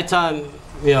nighttime. Nighttime,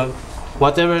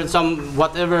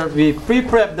 whatever we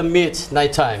pre-prep the meat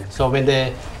nighttime. So when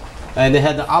they had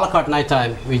the a la carte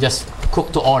nighttime, we just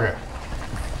cook to order.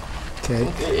 Okay.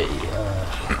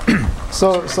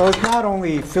 So it's not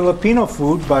only Filipino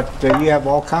food, but you have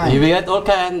all kinds. We get all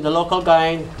kinds, the local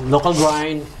grind,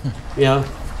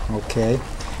 Okay.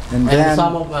 and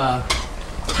some of.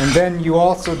 And then you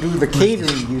also do the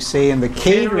catering, you say. In the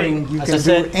catering, you as can I do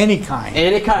said, any kind.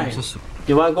 Any kind.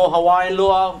 You want to go Hawaiian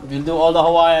luau? We'll do all the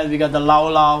Hawaiian. We got the lau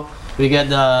lau, we got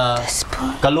the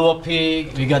kalua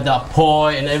pig, we got the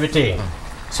poi and everything.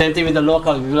 Same thing with the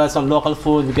local. If you like some local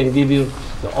food, we can give you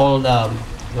the old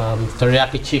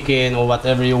teriyaki chicken or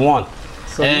whatever you want.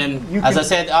 So and you as I can-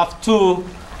 said, up to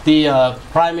the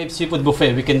prime seafood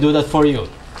buffet, we can do that for you.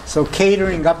 So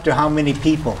catering up to how many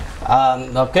people?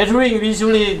 The catering, we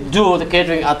usually do the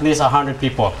catering at least 100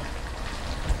 people.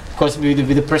 Because with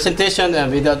the presentation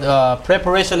and with the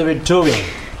preparation we're doing,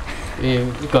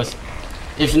 because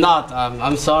if not,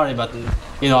 I'm sorry, but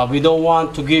we don't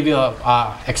want to give you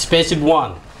a expensive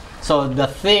one. So the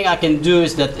thing I can do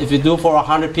is that if you do for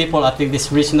 100 people, I think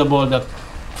it's reasonable, that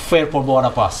fair for both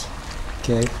of us.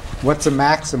 Okay. What's the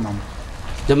maximum?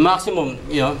 The maximum,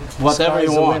 whatever Sky's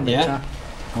you the want, limit, yeah.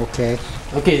 huh? Okay.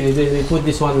 Okay, we put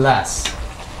this one last.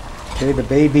 Okay, the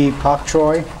baby pak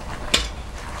choy.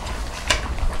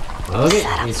 Okay,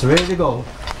 it's ready to go.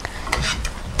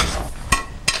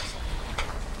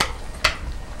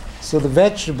 So the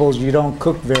vegetables you don't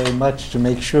cook very much to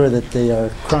make sure that they are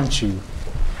crunchy.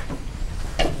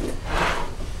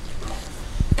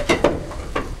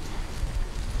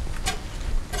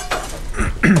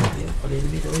 A little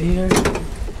bit over here.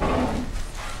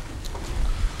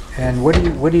 And what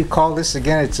do you call this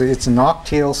again? It's an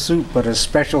oxtail soup, but a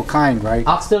special kind, right?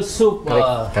 Oxtail soup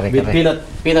with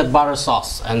peanut butter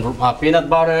sauce and peanut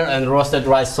butter and roasted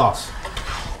rice sauce.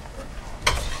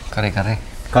 Kare kare.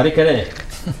 Kare kare.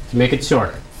 To make it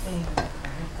short.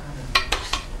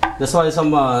 That's why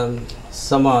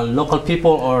some local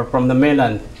people or from the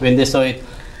mainland, when they saw it,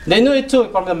 they knew it too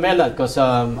from the mainland, because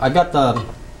I got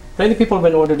plenty people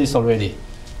when ordered this already,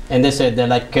 and they said they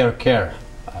like kare.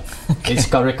 It's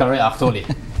kare kare actually.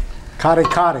 Kare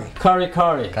kare. Kare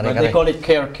kare, but they call it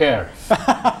kare.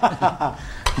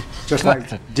 Just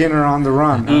like dinner on the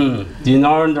run. Huh? Dinner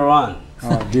on the run.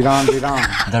 Oh, diran.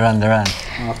 The run.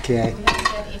 Okay. We have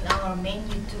that in our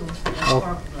menu too, the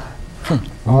pork blood.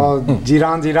 Oh,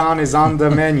 diran is on the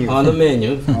menu. On the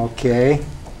menu. Okay.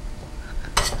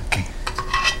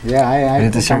 Yeah, I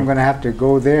think I'm going to have to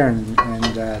go there and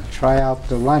try out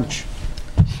the lunch.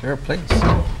 Sure, please.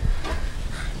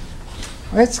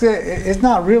 It's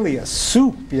not really a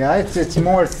soup, yeah. It's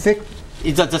more thick.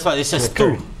 That's why it's a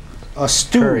stew. A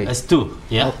stew. Curry. A stew,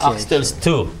 yeah. Okay. Oxtail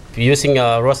stew using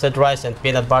roasted rice and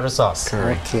peanut butter sauce.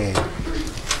 Curry. Okay.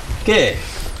 Okay.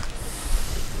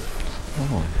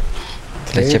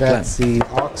 Okay, that's the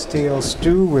oxtail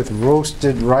stew with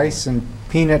roasted rice and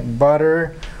peanut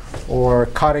butter, or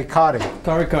kare kare.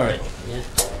 Kare kare. Yeah.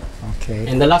 Okay.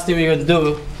 And the last thing we're going to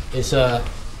do is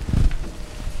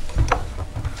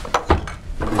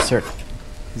Dessert.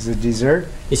 Is it dessert?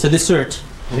 it's a dessert.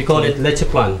 We call it leche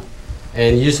plan.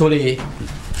 And usually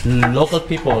local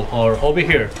people, or over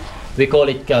here, we call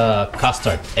it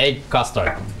custard, egg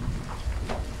custard.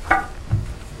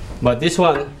 But this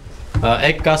one,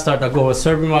 egg custard, I go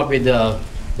serve them up with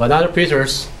banana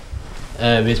fritters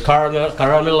with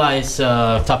caramelized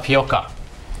tapioca.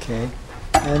 Okay.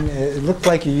 And it looks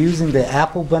like you're using the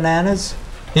apple bananas.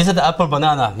 This is the apple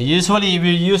banana. Usually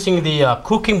we're using the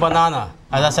cooking banana.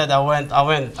 As I said,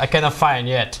 I cannot find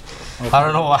yet. Okay. I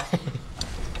don't know why.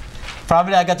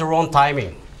 Probably I got the wrong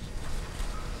timing.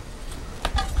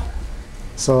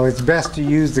 So it's best to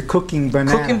use the cooking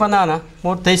banana. Cooking banana,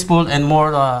 more tasteful and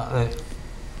more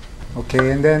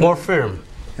Okay, and then more firm.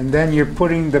 and then you're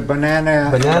putting the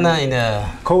banana In a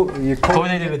you're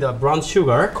coated it with brown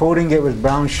sugar. coating it with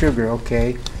brown sugar.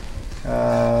 Okay.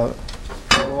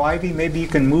 Ivy, maybe you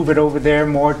can move it over there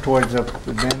more towards the.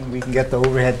 Then we can get the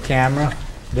overhead camera.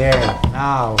 There.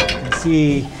 Now you can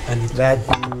see that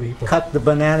you cut the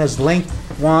bananas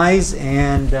lengthwise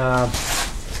and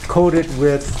coat it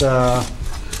with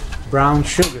brown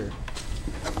sugar.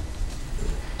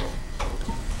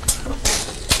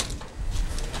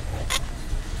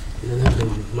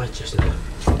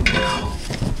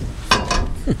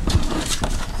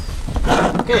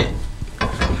 Okay.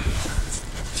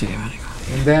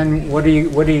 And then what are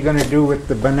you going to do with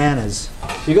the bananas?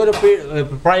 You're gonna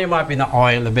fry them up in the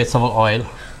oil, the vegetable oil,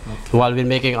 while we're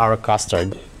making our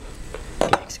custard.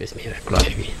 Okay, excuse me,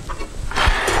 Gloivy.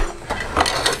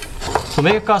 To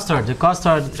make a custard, the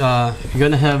custard you're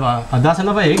gonna have a dozen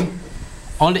of egg,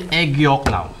 only egg yolk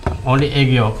now, only egg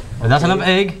yolk. A dozen of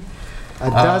egg. A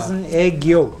dozen egg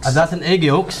yolks. A dozen egg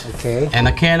yolks. Okay. And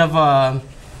a can of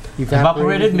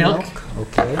evaporated milk.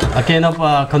 Okay. A can of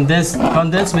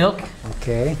condensed milk.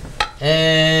 Okay.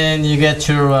 And you get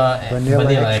your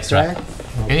vanilla extract.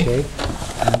 Okay.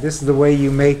 And this is the way you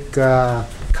make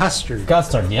custard.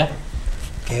 Custard, yeah.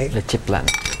 Okay. Leche plan.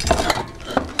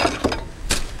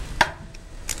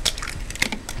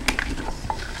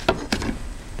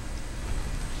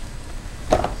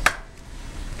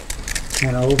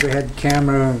 And an overhead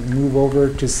camera, move over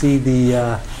to see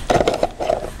the.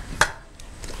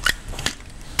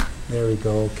 There we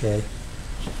go. Okay.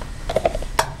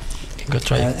 Go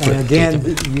try And again,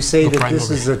 you say that this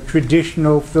is a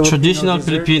traditional Filipino traditional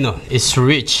dessert? Filipino. It's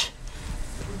rich.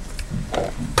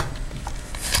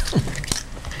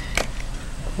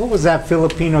 What was that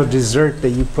Filipino dessert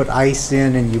that you put ice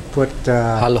in and you put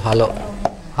Halo halo.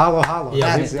 halo?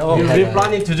 Yeah, That's it. Oh, we're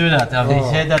planning to do that. We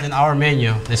had that in our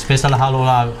menu. The special halo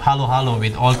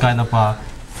with all kind of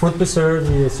fruit preserves,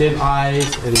 the same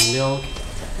ice and milk,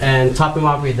 and top them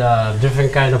up with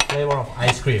different kind of flavor of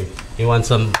ice cream. You want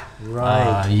some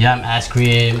yam ice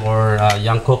cream or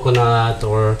young coconut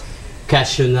or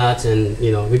cashew nuts, and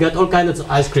we got all kinds of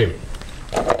ice cream.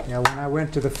 Yeah, when I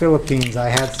went to the Philippines, I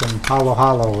had some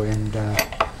halo, and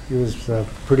it was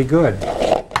pretty good.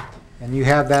 And you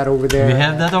have that over there. We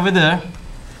have that over there.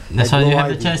 That's why you have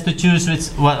the chance to choose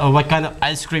what kind of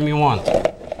ice cream you want.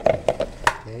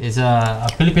 Okay. It's a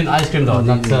Philippine ice cream though,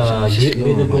 not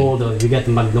middle gold. You get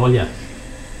magnolia.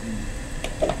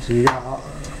 So you got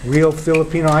real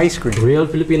Filipino ice cream. Real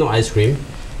Filipino ice cream.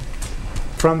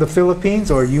 from the Philippines,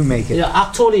 or you make it? Yeah,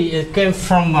 actually, it came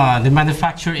from the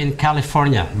manufacturer in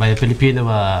California by a Filipino.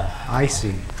 I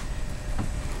see.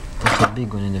 That's a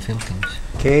big one in the Philippines.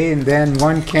 Okay, and then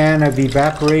 1 can of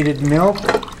evaporated milk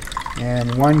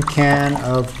and 1 can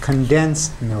of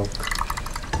condensed milk.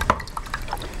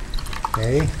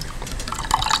 Okay.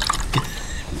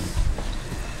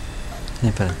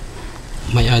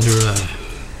 My other.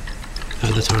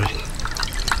 Oh, that's all right.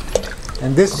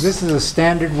 And this is a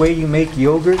standard way you make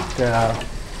yogurt?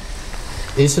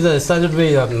 It's the standard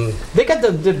way. They got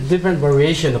the different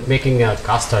variation of making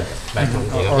custard back home.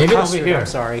 You know. Or Even custard, over here, I'm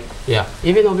sorry. yeah.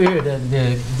 Even over here,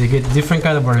 they get different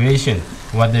kind of variation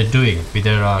what they're doing with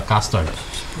their custard.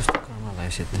 Supposed to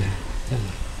caramelize it there.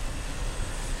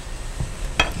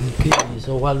 Okay,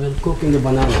 so while we're cooking the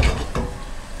banana,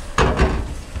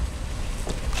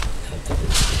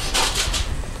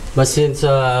 but since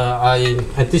I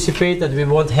anticipate that we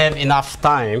won't have enough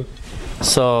time,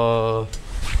 so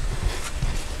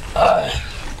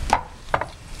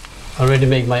already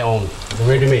make my own,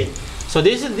 ready made. So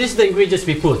this is the ingredients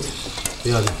we put.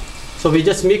 You know. So we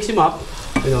just mix them up,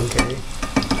 you know. Okay.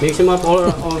 Mix them up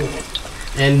all,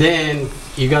 and then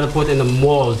you gotta put in the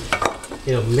mold.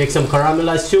 You know, make some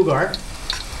caramelized sugar,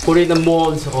 put it in the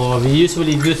molds, or we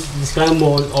usually use this kind of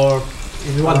mold, or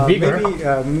if you want bigger.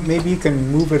 Maybe you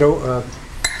can move it over.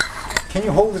 Can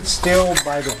you hold it still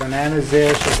by the bananas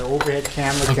there so the overhead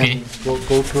camera can go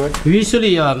to it?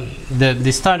 Usually,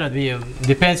 the standard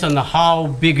depends on how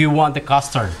big you want the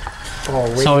custard. Oh,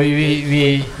 wait, so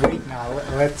wait now.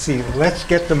 Let's see. Let's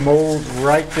get the mold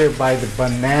right there by the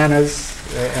bananas,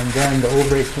 and then the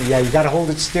overhead. Yeah, you got to hold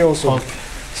it still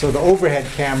so the overhead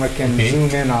camera can zoom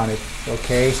in on it.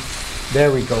 Okay,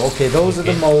 there we go. Okay, those are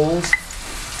the molds.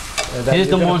 Here's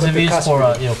the molds we use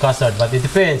for custard, but it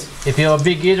depends. If you're a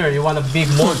big eater, you want a big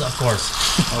mold, of course.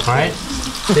 Okay. All right.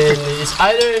 Then it's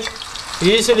either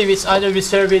we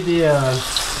serve with the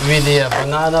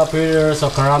banana peelers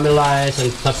or caramelized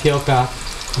and tapioca,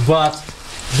 but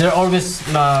they're always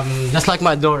just like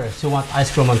my daughter. She wants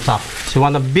ice cream on top. She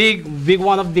wants a big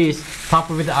one of these, topped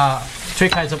with 3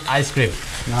 kinds of ice cream.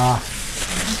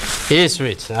 It is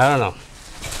rich. I don't know.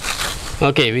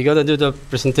 Okay, we gotta do the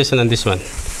presentation on this one.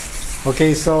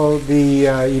 Okay, so the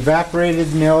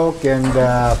evaporated milk and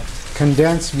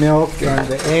condensed milk and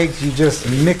the eggs, you just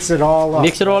mix it all up.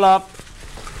 Mix it all up.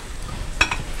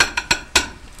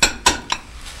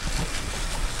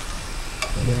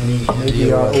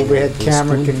 Maybe our overhead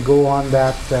camera can go on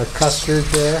that custard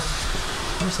there.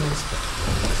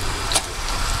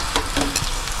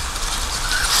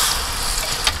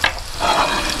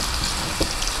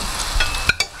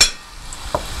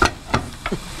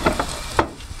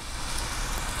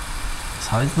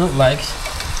 How it looks like,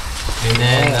 and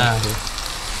then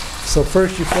so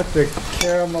first you put the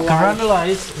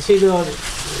caramelized.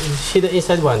 See the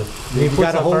inside one. We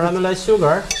put some caramelized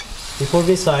sugar. We put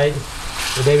inside,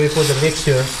 and then we put the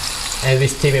mixture, and we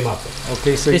steam them up.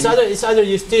 Okay, so it's either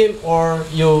you steam or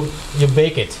you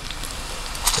bake it.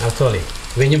 Actually,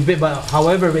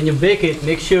 however, when you bake it,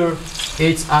 make sure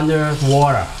it's under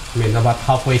water. I mean, about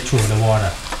halfway through the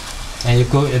water, and you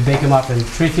bake them up in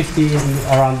 350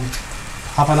 around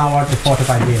half an hour to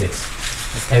 45 minutes.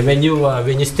 Okay. And when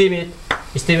you steam it,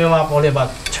 you steam them up only about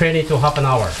 20 to half an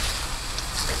hour.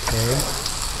 Okay.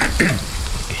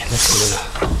 Okay, let's do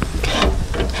that.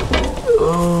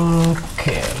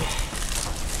 Okay.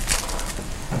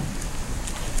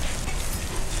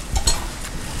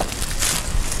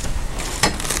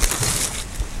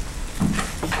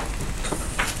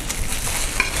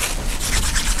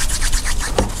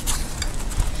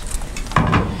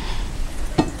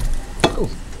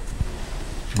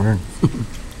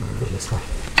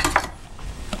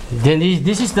 Then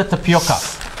this is the tapioca.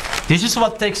 This is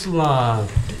what takes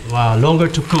longer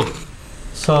to cook.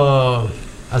 So,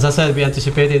 as I said, we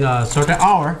anticipate in a certain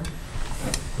hour,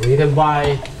 you can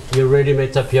buy your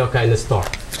ready-made tapioca in the store.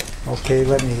 Okay,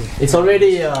 let me... It's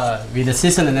already with the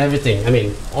season and everything. I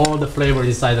mean, all the flavor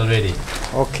inside already.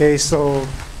 Okay, so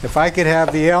if I could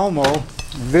have the Elmo,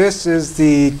 this is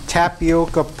the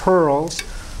tapioca pearls.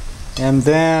 And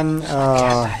then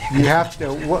you have to,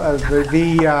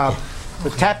 the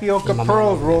tapioca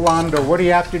pearls, Rolando, what do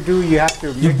you have to do? You have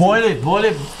to... You boil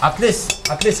it at least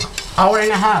hour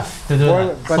and a half to do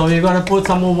that. So you're gonna put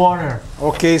some more water.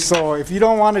 Okay, so if you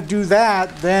don't want to do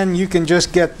that, then you can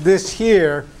just get this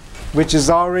here, which is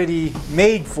already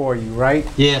made for you, right?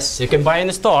 Yes, you can buy in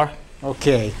the store.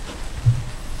 Okay.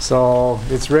 So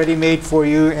it's ready made for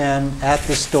you and at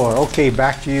the store. Okay,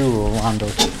 back to you, Rolando.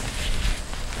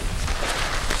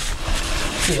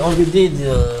 See, all we did,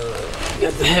 we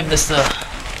have to have this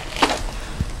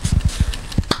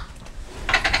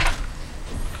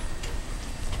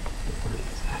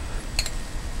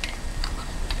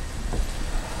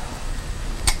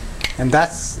And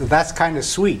that's kind of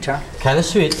sweet, huh? Kind of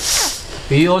sweet.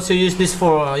 We also use this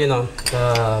for, you know,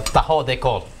 taho they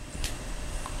call.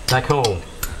 Back home.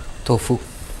 Tofu.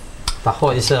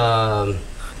 Taho is there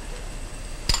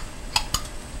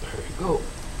we go.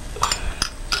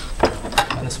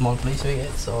 Kind of small place we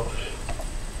get, so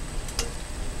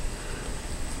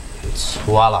it's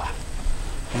voila.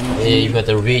 Yeah, you got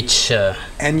a rich.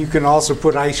 And you can also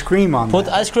put ice cream on Put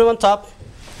that. ice cream on top.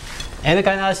 Any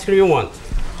kind of ice cream you want.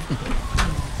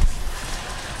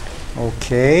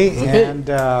 Okay. And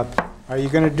are you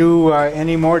going to do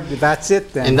any more? That's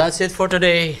it then. And that's it for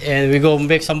today. And we go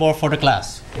make some more for the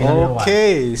class. in a little while.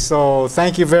 Okay, so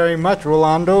thank you very much,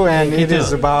 Rolando. And Thank you it is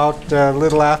too. about a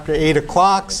little after 8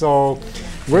 o'clock, so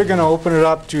we're going to open it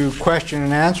up to question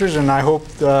and answers, and I hope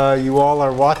you all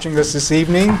are watching us this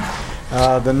evening.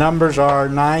 The numbers are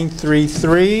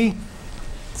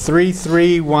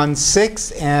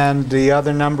 933-3316, and the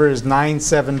other number is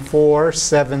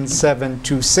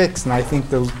 974-7726, and I think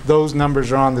those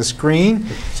numbers are on the screen.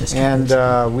 And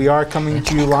we are coming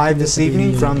to you live this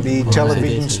evening from the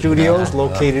television studios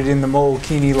located in the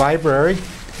Mookini Library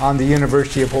on the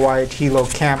University of Hawaii at Hilo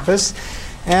campus.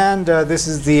 And this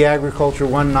is the Agriculture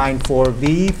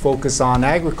 194V, Focus on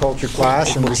Agriculture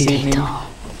class, and this evening.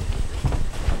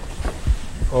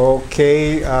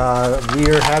 Okay, we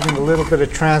are having a little bit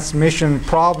of transmission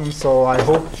problem, so I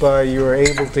hope you are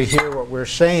able to hear what we're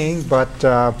saying. But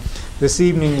this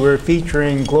evening we're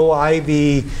featuring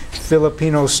Gloivy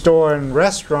Filipino store and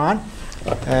restaurant,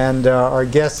 and our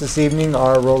guests this evening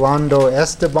are Rolando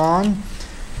Estaban,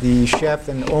 the chef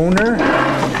and owner,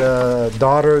 and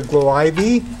daughter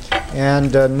Gloivy,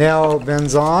 and Nell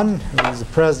Vansong, who is the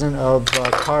president of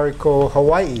Carico,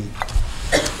 Hawaii.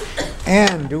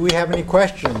 And do we have any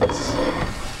questions?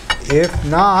 If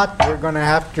not, we're going to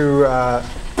have to,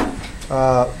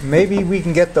 maybe we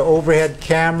can get the overhead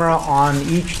camera on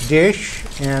each dish,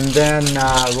 and then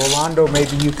Rolando,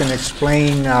 maybe you can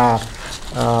explain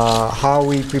how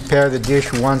we prepare the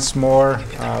dish once more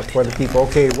for the people.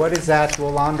 Okay, what is that,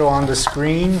 Rolando, on the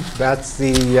screen? That's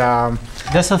the...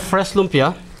 That's a fresh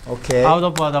lumpia. Okay. Out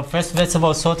of the fresh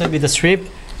vegetable sauteed with the shrimp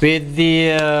with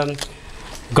the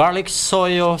garlic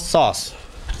soy sauce.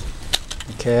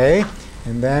 Okay,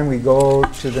 and then we go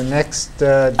to the next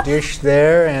dish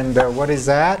there, and what is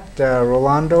that,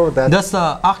 Rolando? That's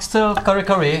the oxtail curry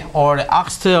curry, or the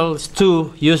oxtail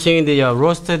stew using the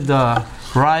roasted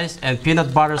rice and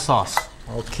peanut butter sauce.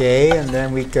 Okay, and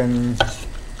then we can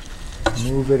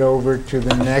move it over to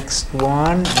the next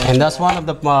one. And that's one of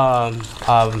the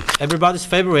everybody's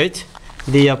favorite,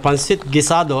 the Pansit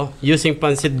desado using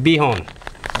Pansit bihon.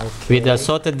 Okay. With the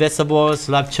salted vegetables,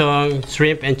 lapchong,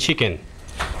 shrimp, and chicken.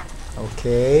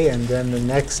 Okay, and then the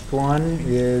next one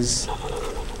is...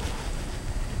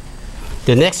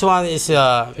 The next one is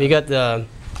we got the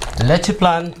leche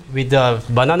plan with the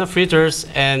banana fritters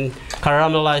and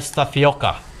caramelized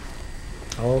tapioca.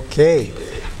 Okay.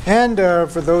 And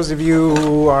for those of you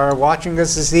who are watching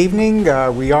us this evening,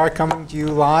 we are coming to you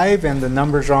live, and the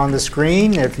numbers are on the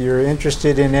screen. If you're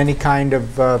interested in any kind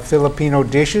of Filipino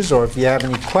dishes, or if you have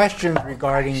any questions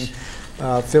regarding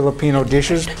Filipino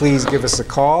dishes, please give us a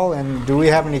call. And do we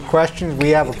have any questions? We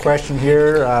have a question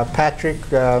here, Patrick,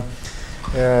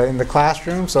 in the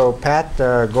classroom. So Pat,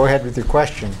 go ahead with your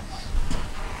question.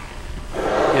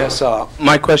 Yes,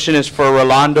 my question is for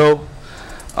Rolando.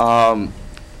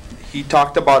 He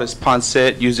talked about his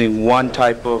pansit using one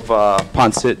type of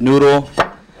pansit noodle,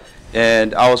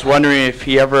 and I was wondering if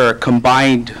he ever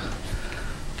combined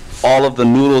all of the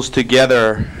noodles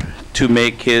together to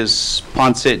make his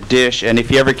pansit dish, and if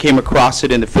he ever came across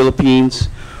it in the Philippines,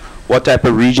 what type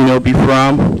of region it would be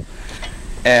from,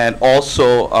 and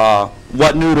also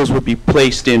what noodles would be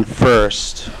placed in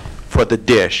first for the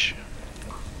dish.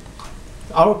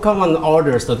 Our common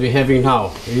orders that we're having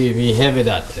now, we have it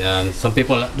that. Some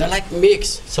people, they like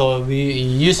mix, so we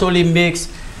usually mix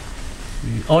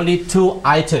only two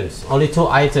items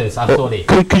actually.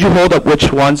 Could you hold up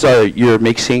which ones are you're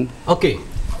mixing? Okay,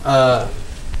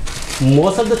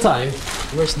 most of the time,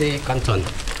 where's the canton?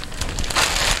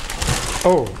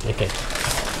 Oh, Okay,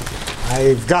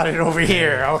 I've got it over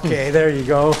here. Okay, there you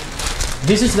go.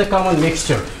 this is the common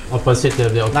mixture of pancit.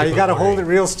 Now you got to hold it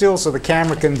real still so the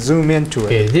camera can zoom into it.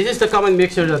 Okay, this is the common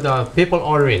mixture that the people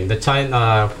ordering, the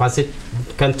China pancit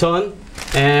canton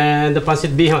and the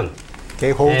pancit bihon.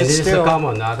 Okay, hold And it this is the still.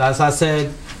 common. As I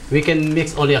said, we can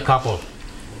mix only a couple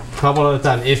at a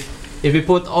time. If we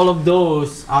put all of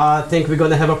those, I think we're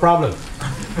gonna have a problem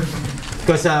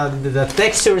because the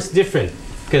texture is different.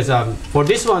 Because for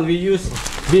this one, we use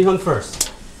bihon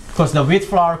first, because the wheat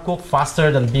flour cook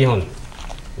faster than bihon.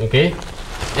 Okay,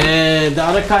 And the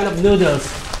other kind of noodles,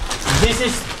 this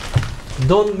is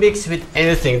don't mix with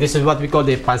anything. This is what we call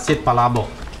the Pansit palabok.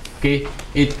 Okay,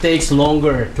 it takes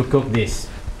longer to cook this.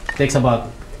 It takes about,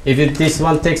 this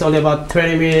one takes only about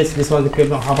 20 minutes, this one takes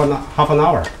about half an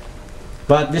hour.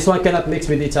 But this one cannot mix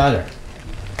with each other.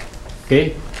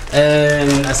 Okay, and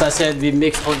as I said, we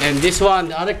mix on, and this one,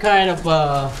 the other kind of,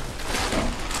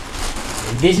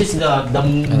 this is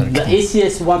the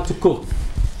easiest one to cook.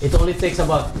 It only takes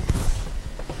about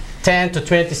 10 to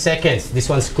 20 seconds, this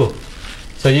one's cooked.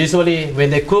 So usually when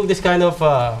they cook this kind of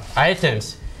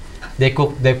items, they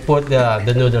put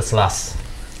the noodles last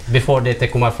before they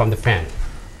take them out from the pan.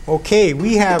 Okay,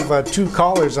 we have 2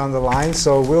 callers on the line,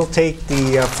 so we'll take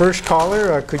the first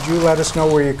caller. Could you let us know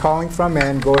where you're calling from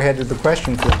and go ahead with the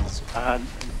question, please?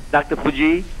 Dr.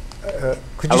 Fujii.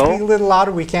 Could you Hello? speak a little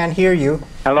louder? We can't hear you.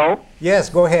 Hello? Yes,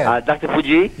 go ahead. Dr.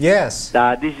 Fujii. Yes.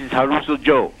 This is Haruso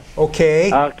Joe.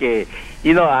 Okay. Okay.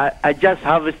 You know, I just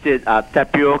harvested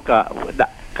tapioca,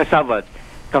 cassava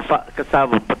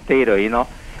potato, you know.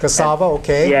 Cassava,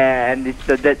 okay. Yeah, and it's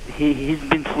that he's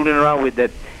been fooling around with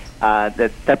that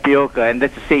tapioca, and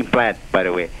that's the same plant, by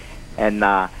the way. And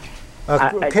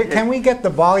can we get the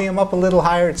volume up a little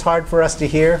higher? It's hard for us to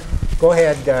hear. Go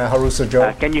ahead, Haruso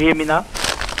Joe. can you hear me now?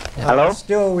 Hello?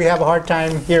 Still, we have a hard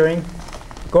time hearing.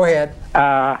 Go ahead.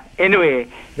 Anyway.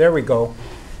 There we go.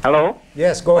 Hello?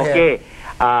 Yes, go ahead. Okay.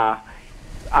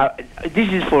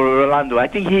 This is for Rolando. I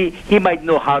think he might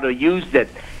know how to use that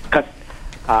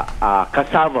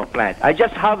cassava plant. I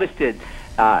just harvested,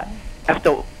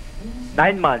 after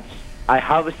 9 months, I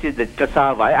harvested the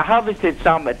cassava. I harvested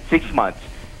some at 6 months.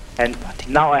 And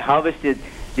now I harvested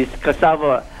this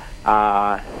cassava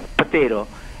potato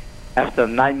after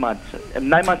 9 months.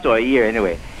 9 months or a year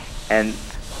anyway. And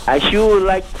I sure would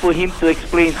like for him to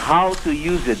explain how to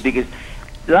use it, because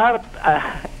a lot of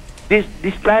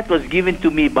this plant was given to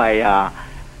me by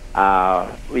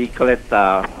we call it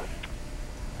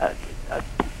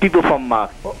people from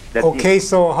okay,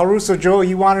 so Haruso Joe,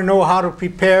 you want to know how to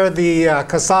prepare the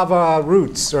cassava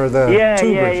roots or the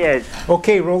tubers? Yes.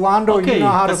 Okay, Rolando, you know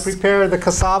how to prepare the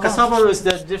cassava? Cassava roots,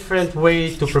 there's different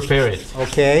way to prepare it.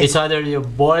 Okay. It's either you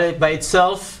boil it by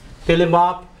itself, peel them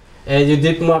up, and you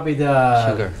dip them up with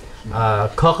sugar.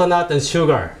 Coconut and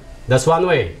sugar. That's one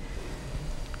way.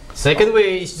 Second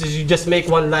way is you just make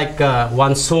one like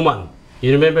one suman.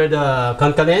 You remember the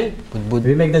kankanen? Bud.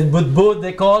 We make the bud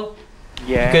they call.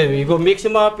 Yeah. Okay, we go mix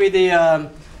them up with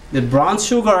the brown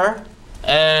sugar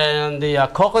and the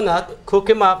coconut. Cook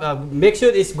them up. Make sure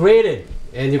it's grated,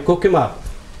 and you cook them up.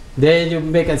 Then you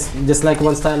make it just like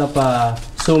one style of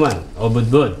suman or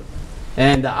bud.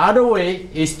 And the other way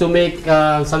is to make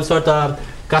some sort of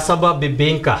cassava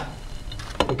bibingka.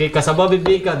 Okay, cassava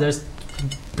bibingka. There's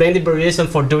plenty variation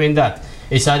for doing that.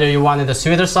 It's either you want it the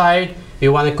sweeter side,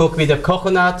 you want to cook with the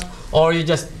coconut, or you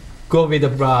just go with the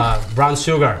brown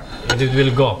sugar, and it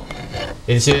will go.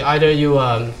 It's either you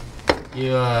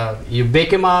bake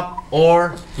them up,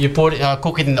 or you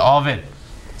cook it in the oven.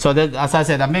 So that, as I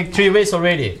said, I make 3 ways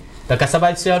already. The cassava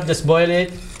itself, just boil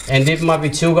it and dip them up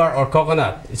with sugar or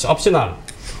coconut. It's optional.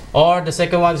 Or the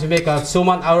second one is to make a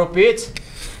suman out of it,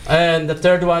 and the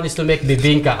third one is to make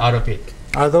bibingka out of it.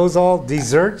 Are those all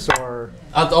desserts or?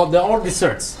 They're all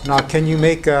desserts. Now, can you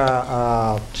make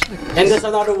And there's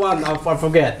another one, I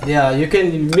forget. Yeah, you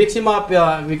can mix them up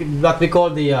what we call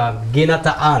the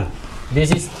ginataan.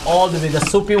 This is all with the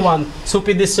soupy one,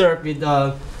 soupy dessert with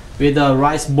the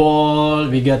rice ball.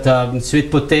 We get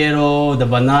sweet potato, the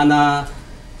banana,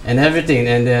 and everything,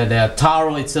 and the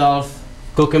taro itself.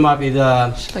 Cook them up with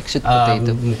Like sweet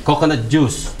potato. coconut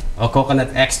juice or coconut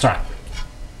extract.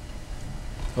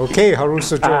 Okay,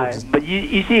 Haruso Joe. But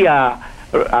you see,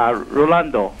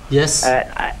 Rolando. Yes.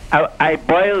 I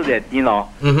boiled it, you know,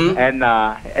 and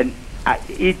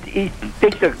it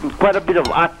takes quite a bit of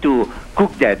art to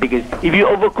cook that, because if you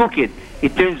overcook it,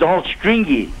 it turns all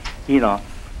stringy, you know.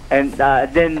 And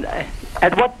then,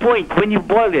 at what point when you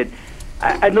boil it,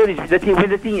 I noticed that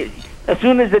as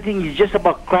soon as the thing is just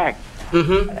about cracked,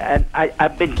 and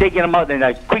I've been taking them out and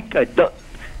I quick put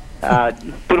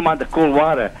them on the cold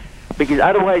water, because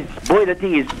otherwise, boy, the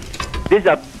thing is, there's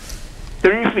a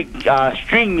terrific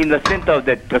string in the center of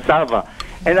that cassava,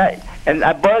 and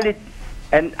I boiled it,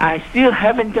 and I still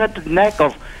haven't got the knack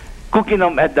of cooking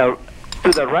them to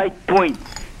the right point,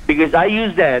 because I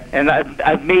use that, and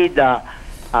I've made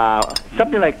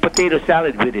something like potato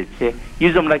salad with it. See?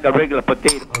 Use them like a regular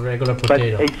potato. A regular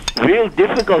potato. But it's real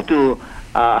difficult to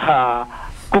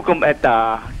cook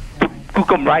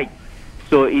them right,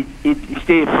 so it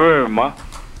stay firm. Huh?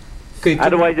 Okay,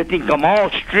 Otherwise, the thing come all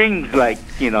strings, like,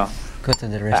 you know. Go to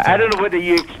the I restaurant. don't know whether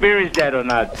you experienced that or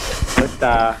not,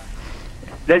 but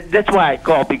that's why I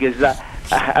call, because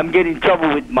I'm getting in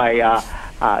trouble with my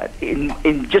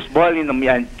in just boiling them.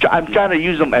 And I'm trying to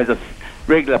use them as a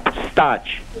regular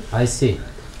starch. I see.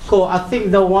 Cool. I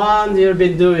think the one you've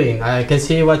been doing, I can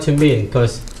see what you mean,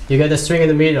 because you got the string in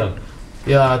the middle.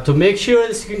 Yeah. To make sure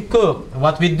this can cook,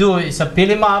 what we do is peel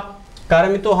them up, cut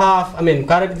them into half. I mean,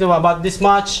 cut them into about this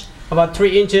much, about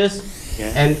 3 inches,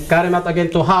 and cut them out again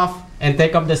to half, and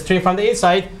take up the string from the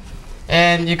inside,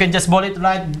 and you can just boil it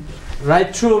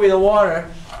right through with the water,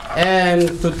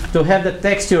 and to have the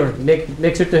texture,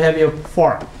 make sure to have your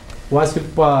fork. Once you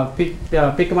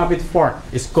pick them up with fork,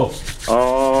 it's cooked.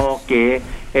 Okay.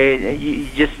 You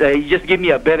just give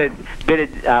me a better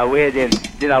way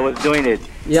than I was doing it.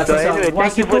 Yeah. So anyway,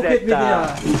 thank you for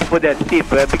that tip,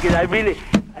 because I really,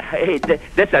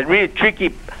 that's a really tricky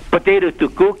potato to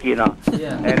cook, you know.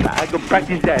 Yeah. And I can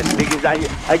practice that, because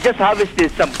I just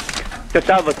harvested some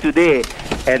cassava today,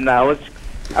 and I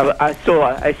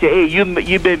say, hey, you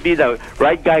may be the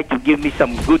right guy to give me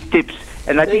some good tips.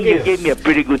 And I think you gave me a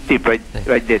pretty good tip right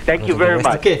there. Thank you very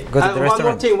much. Okay.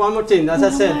 One more thing. As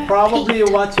I said, probably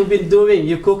what you've been doing,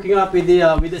 you're cooking up with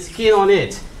the skin on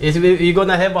it. You're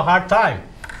gonna have a hard time.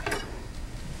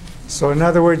 So in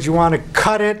other words, you want to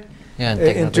cut it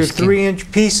into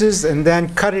 3-inch pieces, and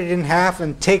then cut it in half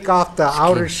and take off the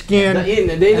outer skin,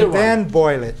 and then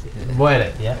boil it. Boil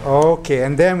it, yeah. Okay,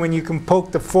 and then when you can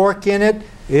poke the fork in it,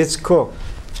 it's cooked.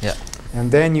 Yeah.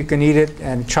 And then you can eat it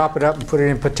and chop it up and put it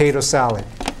in potato salad.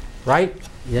 Right?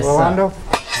 Yes, Rolando?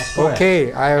 sir.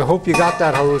 Okay, I hope you got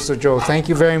that, Haruso Joe. Thank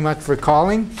you very much for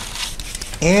calling.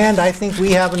 And I think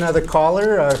we have another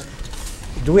caller.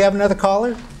 Do we have another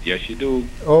caller? Yes, you do.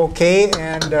 Okay,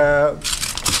 and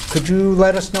could you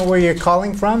let us know where you're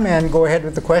calling from, and go ahead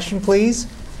with the question, please?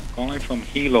 Calling from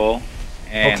Hilo.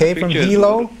 And Okay, from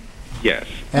Hilo? Yes.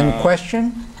 And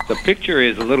question? The picture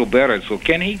is a little better, so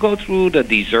can he go through the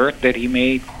dessert that he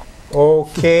made?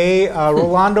 Okay,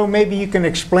 Rolando, maybe you can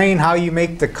explain how you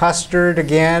make the custard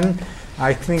again.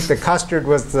 I think the custard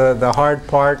was the hard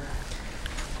part.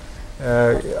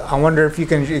 I wonder if you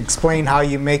can explain how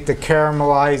you make the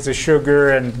caramelize the sugar,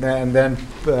 and then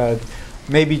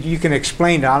maybe you can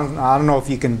explain it. I don't know if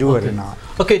you can do it or not.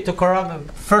 Okay,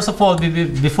 first of all,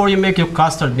 before you make your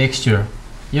custard mixture,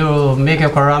 you make a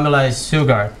caramelized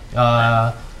sugar.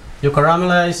 You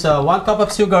caramelize 1 cup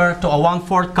of sugar to a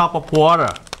 1/4 cup of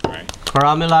water. Right.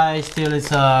 Caramelize till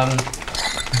it's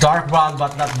dark brown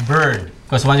but not burned.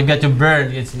 Because when you get to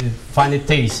burn, it's funny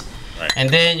taste. Right.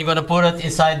 And then you're gonna put it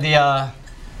inside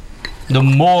the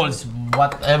molds,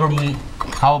 whatever,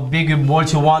 how big your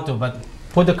molds you want to. But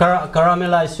put the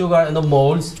caramelized sugar in the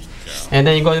molds, and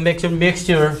then you're gonna make your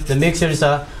mixture. The mixture is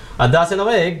a dozen of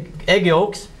egg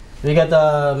yolks. We got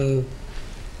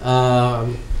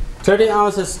 30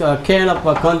 ounces can of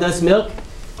condensed milk,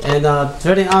 and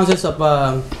 30 ounces of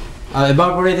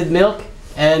evaporated milk,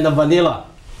 and vanilla.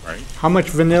 Right. How much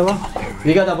vanilla?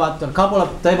 We got about a couple of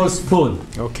tablespoons.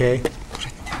 Okay.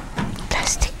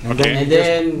 Okay. And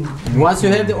then once you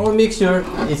have the whole mixture,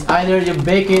 it's either you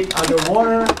bake it under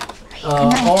water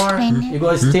or you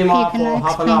go steam up for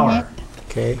half an hour.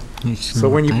 Okay. So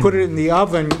when you put it in the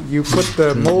oven, you put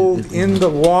the mold in the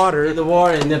water. In the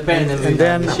water in the pan, And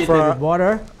then sheet for- with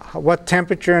water. What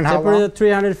temperature and how Temperature long?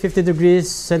 350 degrees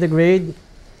centigrade.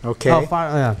 Okay.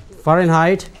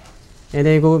 Fahrenheit, and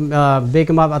then you go bake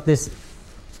them up at least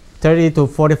 30 to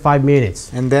 45 minutes.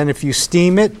 And then if you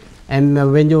steam it, And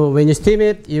when you steam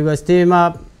it, you will steam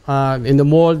up in the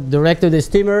mold direct to the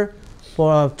steamer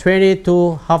for 20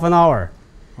 to half an hour.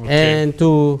 Okay. And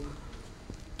to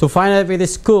find out if it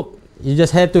is cooked, you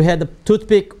just have to have the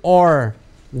toothpick or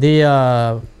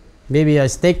the maybe a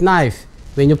steak knife.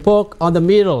 When you poke on the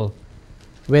middle,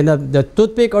 when the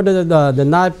toothpick or the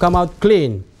knife come out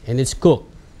clean and it's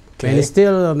cooked. When it's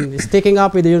still sticking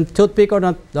up with your toothpick or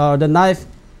the knife,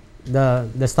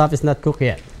 the stuff is not cooked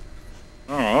yet.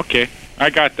 Oh, okay. I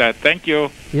got that. Thank you.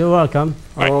 You're welcome.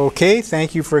 Bye. Okay,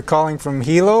 thank you for calling from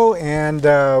Hilo, and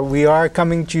we are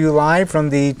coming to you live from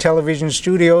the television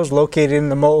studios located in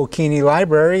the Mookini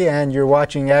Library, and you're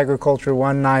watching Agriculture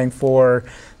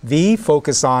 194V,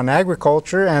 Focus on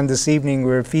Agriculture, and this evening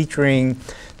we're featuring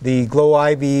the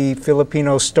Gloivy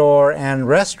Filipino store and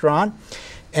restaurant,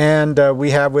 and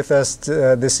we have with us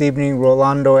this evening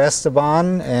Rolando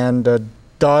Estaban and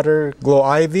daughter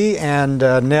Gloivy and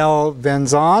Nell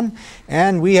Vansong,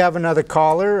 and we have another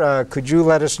caller. Could you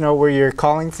let us know where you're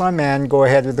calling from and go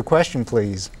ahead with the question,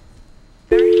 please?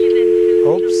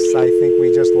 Oops, I think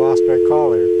we just lost our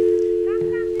caller.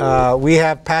 We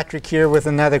have Patrick here with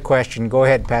another question. Go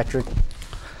ahead, Patrick.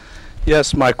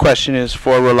 Yes, my question is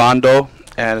for Rolando,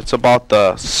 and it's about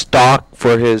the stock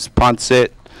for his Pansit.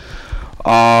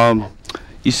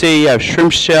 You say you have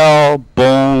shrimp shell,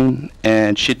 bone,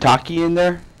 and shiitake in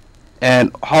there.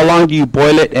 And how long do you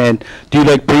boil it? And do you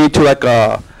like bring it to like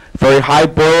a very high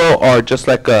boil or just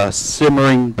like a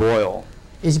simmering boil?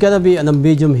 It's gotta be on a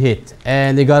medium heat,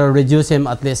 and you gotta reduce him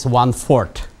at least 1/4.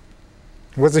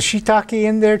 Was the shiitake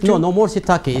in there too? No, no more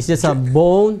shiitake. It's just a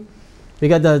bone. We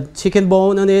got the chicken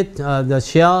bone on it, the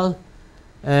shell,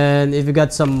 and if you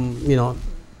got some, you know,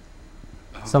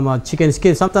 some chicken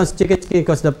skin. Sometimes chicken skin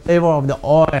because the flavor of the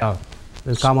oil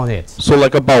will come on it. So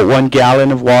like about 1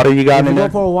 gallon of water you got If you in go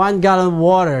there? for 1 gallon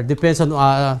water, depends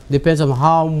on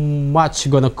how much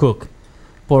you're gonna cook.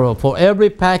 For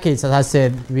every package, as I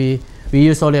said, we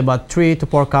use only about 3 to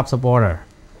 4 cups of water.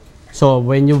 So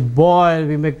when you boil,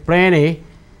 we make plenty.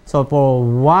 So for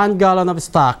 1 gallon of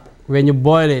stock, when you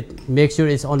boil it, make sure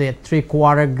it's only a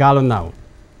 3/4 gallon now.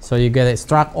 So you get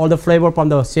extract all the flavor from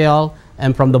the shell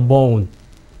and from the bone.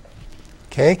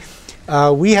 Okay.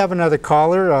 We have another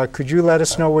caller. Could you let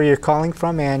us know where you're calling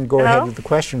from and go ahead Hello? with the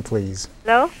question, please?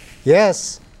 Hello?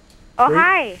 Yes. Oh, Great.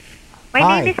 hi. My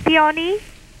Hi. name is Peony.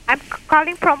 I'm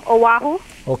calling from Oahu.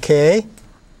 Okay.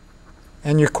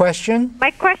 And your question?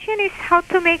 My question is how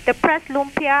to make the pressed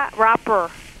lumpia wrapper.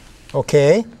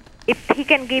 Okay. If he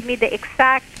can give me the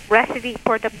exact recipe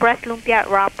for the pressed lumpia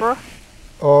wrapper.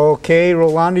 Okay,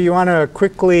 Rolando, you want to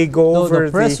quickly go So over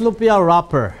the pressed lumpia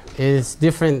wrapper is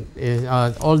different, is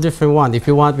all different one. If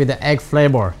you want with the egg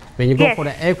flavor, when you go Yes. for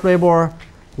the egg flavor,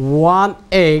 1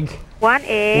 egg, 1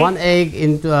 egg. 1 egg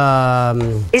into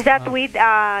Is that with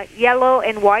yellow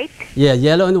and white? yeah,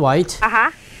 yellow and white. Uh-huh.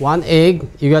 1 egg.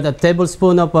 You got a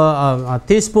tablespoon of a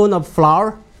teaspoon of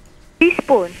flour,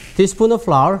 Teaspoon. of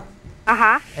flour,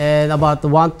 Uh-huh. and about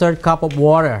 1/3 cup of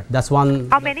water. That's one.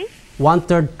 How many?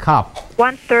 1/3 cup.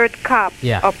 1/3 cup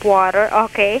Yeah. of water.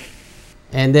 Okay.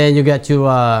 And then you got your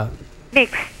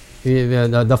Mix.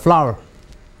 the flour.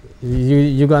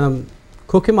 You're gonna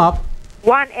cook him up.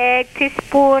 1 egg,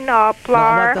 teaspoon of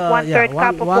flour, About, 1/3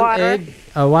 cup of water. Egg,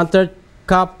 1/3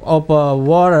 cup of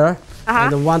water,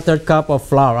 Uh-huh. and 1/3 cup of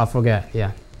flour. I forget.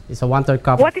 Yeah, it's a 1/3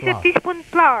 cup. What of is a flour. teaspoon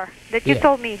flour that you Yeah.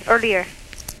 told me earlier?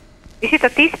 Is it a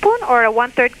teaspoon or a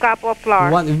 1/3 cup of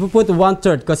flour? If you put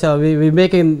 1/3, because we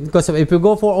making, because if you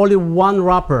go for only one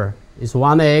wrapper, it's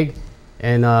 1 egg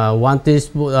and 1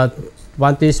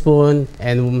 teaspoon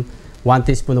and 1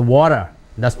 teaspoon of water.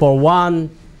 That's for one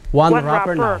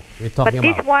wrapper now. We're But talking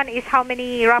this about. one is how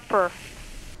many wrapper?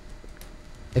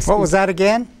 What was that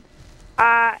again?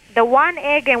 The 1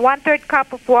 egg and 1/3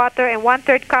 cup of water and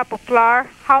 1/3 cup of flour.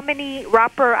 How many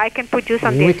wrapper I can produce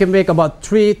on We this? can make about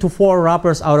 3 to 4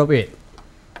 wrappers out of it.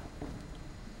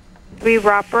 3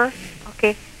 wrapper.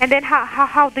 Okay. And then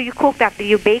how do you cook that? Do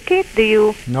you bake it? Do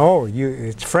you? No,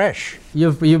 it's fresh.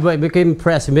 You make him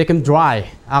press, you make him dry.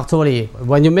 Actually,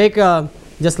 when you make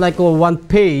just like one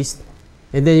paste,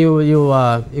 and then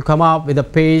you come up with a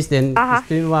paste and you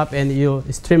steam up and you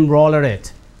steam roller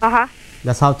it. Uh-huh.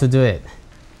 That's how to do it.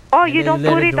 Oh, And you then don't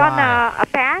let put it it on dry. a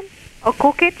pan or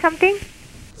cook it something?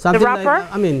 Something like wrapper?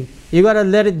 I mean, you gotta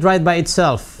let it dry by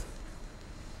itself.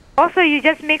 Also, you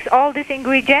just mix all these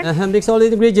ingredients. Mix all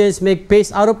the ingredients, make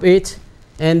paste out of it,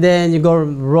 and then you go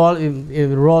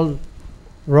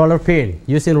roller pin,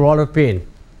 using roller pin.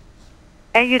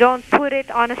 And you don't put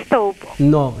it on a stove.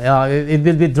 No, it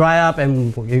will be dry up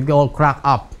and it will all crack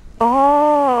up.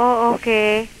 Oh,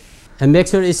 okay. And make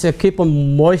sure it's keep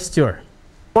on moisture.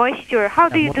 Moisture. How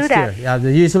do you do that? Yeah,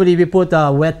 usually we put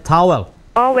a wet towel.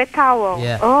 Oh, wet towel.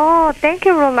 Yeah. Oh, thank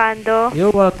you, Rolando.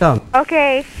 You're welcome.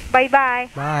 Okay. Bye-bye.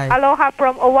 Bye. Aloha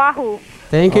from Oahu.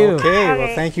 Thank you. Okay,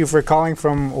 well, thank you for calling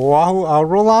from Oahu.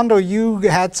 Rolando, you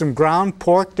had some ground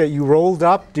pork that you rolled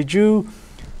up. Did you?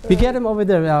 We get them over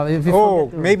there. If you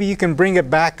forget to- Maybe you can bring it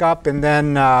back up and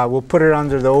then we'll put it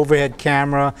under the overhead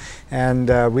camera and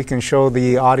we can show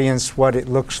the audience what it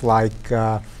looks like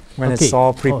when it's Okay.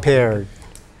 all prepared.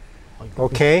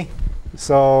 Okay,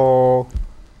 so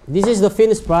This is the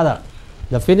finished product.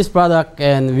 The finished product,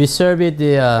 and we serve it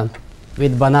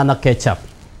with banana ketchup.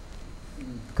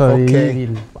 'Cause Okay.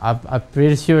 I'm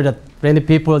pretty sure that many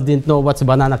people didn't know what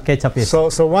banana ketchup is. so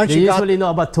once They you got usually know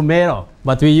about tomato,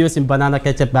 but we use in banana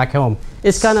ketchup back home.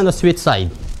 It's kind of on the sweet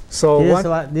side.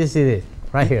 This is it,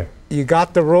 right here. you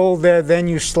got the roll there, then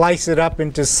you slice it up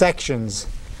into sections.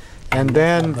 And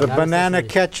then the banana sesame.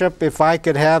 ketchup, if I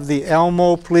could have the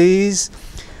Elmo, please.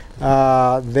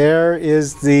 There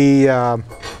is the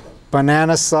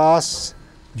banana sauce,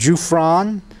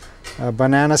 Jufran.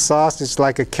 Banana sauce, it's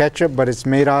like a ketchup, but it's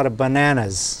made out of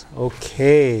bananas.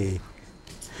 Okay.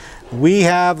 We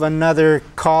have another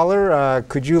caller.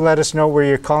 Could you let us know where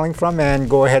you're calling from and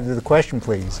go ahead with the question,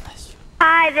 please?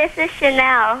 Hi, this is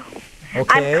Chanel.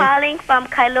 Okay. I'm calling from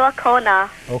Kailua Kona.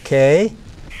 Okay.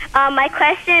 My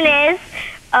question is,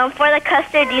 for the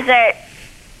custard dessert,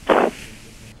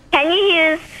 can you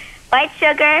use white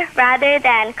sugar rather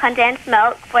than condensed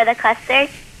milk for the custard?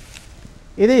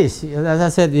 It is. As I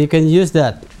said, you can use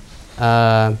that.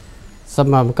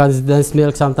 Some condensed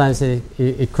milk sometimes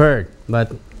it curd,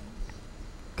 but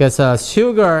because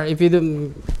sugar, if you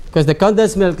do, because the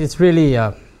condensed milk is really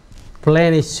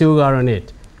plenty sugar on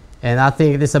it, and I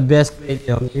think it is the best way.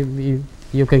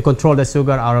 You can control the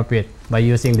sugar out of it by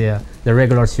using the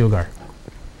regular sugar.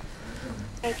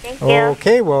 Okay, thank you.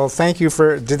 Okay, well, thank you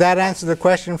for. Did that answer the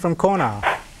question from Kona?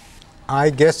 I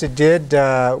guess it did.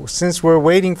 Since we're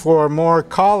waiting for more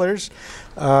callers,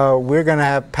 we're going to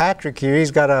have Patrick here.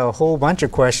 He's got a whole bunch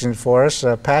of questions for us.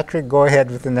 Patrick, go ahead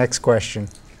with the next question.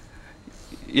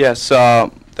 Yes,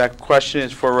 that question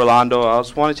is for Rolando. I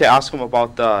was wanted to ask him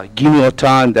about the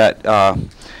ginotan that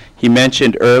he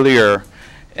mentioned earlier,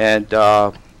 and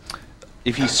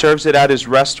if he serves it at his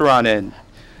restaurant, and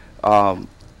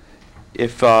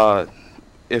if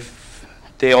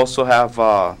they also have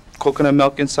coconut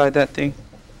milk inside that thing.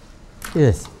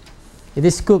 Yes, it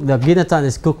is cooked. The ginotan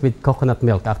is cooked with coconut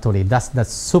milk. Actually, that's the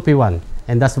soupy one,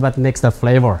 and that's what makes the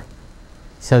flavor.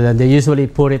 So then they usually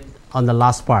put it on the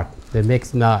last part. They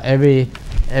mix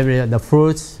the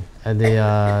fruits and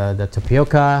the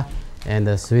tapioca and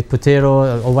the sweet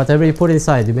potato or whatever you put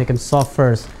inside. You make them soft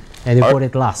first, and you put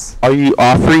it last. Are you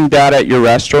offering that at your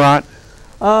restaurant?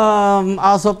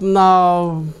 As of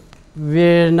now,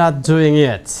 we're not doing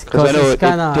it. Because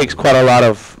I know it takes quite a lot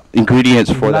of ingredients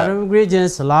for that. A lot of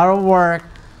ingredients, a lot of work,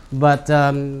 but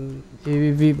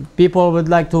if people would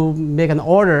like to make an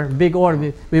order, big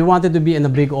order, we want it to be in a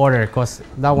big order because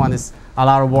that one is a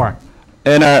lot of work.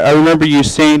 And I remember you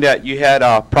saying that you had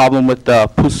a problem with the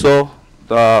puso,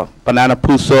 the banana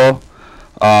puso.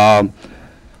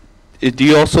 Do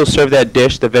you also serve that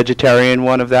dish, the vegetarian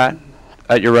one of that,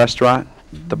 at your restaurant?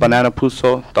 The banana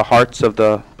puso, the hearts of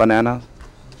the banana?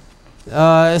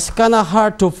 It's kind of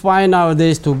hard to find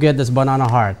nowadays to get this banana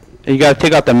heart. You got to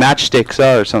take out the matchsticks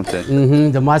or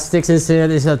something. The matchsticks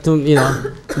instead is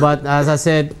but as I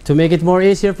said, to make it more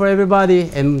easier for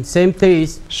everybody and same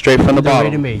taste. Straight from the bottle.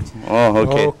 Ready-made. Oh,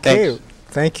 okay. Okay. Thanks.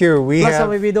 Thank you.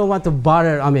 We don't want to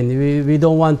bother. I mean, we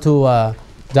don't want to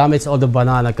damage all the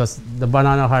banana because the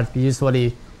banana heart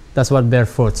usually that's what bear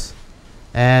fruits,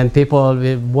 and people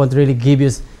won't really give you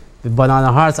the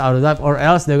banana hearts out of that, or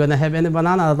else they're gonna have any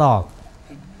banana at all.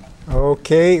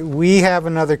 Okay, we have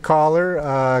another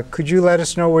caller. Could you let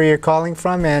us know where you're calling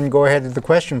from and go ahead with the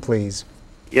question, please?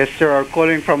 Yes, sir. I'm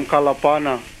calling from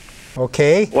Kalapana.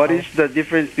 Okay. What is the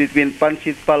difference between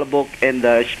Pansit Palabok and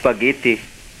the spaghetti?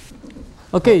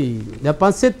 Okay, the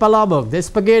Pansit Palabok, the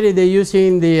spaghetti, they're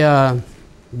using the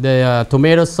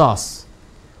tomato sauce.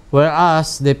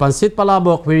 Whereas the Pansit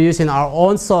Palabok, we're using our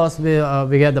own sauce.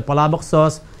 We get the Palabok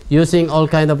sauce using all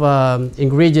kind of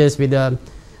ingredients with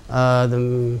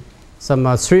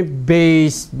some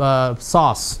shrimp-based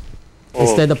sauce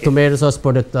instead of tomato sauce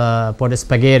for the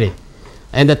spaghetti.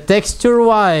 And the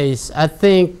texture-wise, I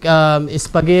think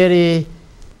spaghetti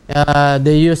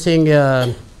they're using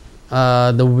the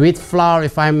wheat flour,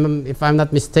 if I'm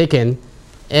not mistaken,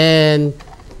 and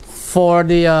for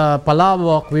the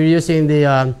palabok, we're using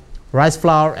the rice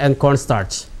flour and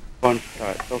cornstarch.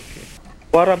 Cornstarch, okay.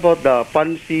 What about the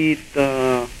Pansit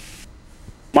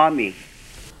Mami?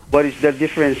 What is the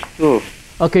difference too?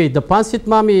 Okay, the Pansit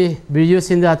Mami, we're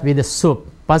using that with the soup.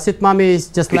 Pansit Mami is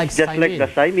just like just like the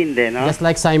saimin then, huh? Just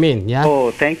like saimin, yeah.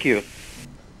 Oh, thank you.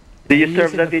 Do you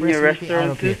serve that in your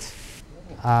restaurant too?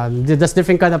 That's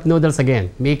different kind of noodles again.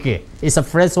 Miki. It's a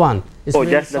fresh one. It's oh,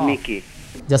 really just soft. the Miki.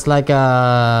 Just like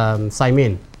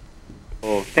saimin.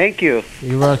 Oh, thank you.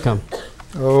 You're welcome.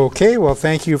 Okay, well,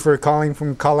 thank you for calling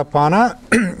from Kalapana.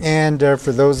 And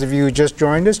for those of you who just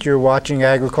joined us, you're watching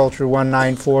Agriculture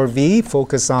 194V,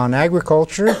 Focus on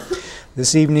Agriculture.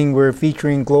 This evening we're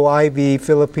featuring Gloivy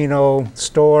Filipino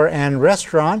store and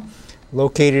restaurant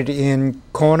located in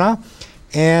Kona.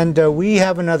 And we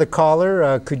have another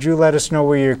caller. Could you let us know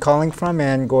where you're calling from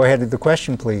and go ahead with the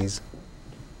question, please?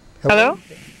 Hello?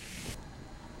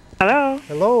 Hello?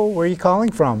 Hello, where are you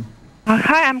calling from?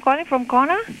 Hi, I'm calling from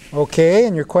Kona. Okay,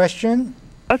 and your question?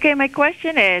 Okay, my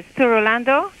question is to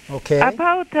Rolando. Okay.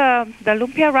 About the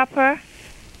lumpia wrapper.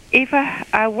 If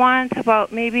I want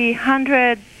about maybe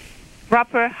 100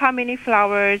 wrapper, how many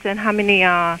flours and how many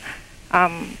eggs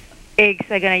I'm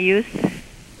going to use?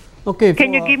 Okay.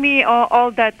 Can you give me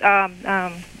all that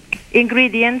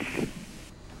ingredients?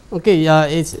 Okay,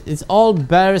 it's all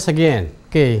berries again.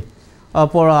 Okay,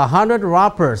 for 100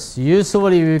 wrappers,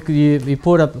 usually we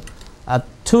put up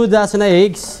 2 dozen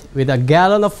eggs with a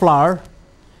gallon of flour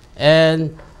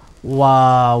and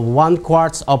 1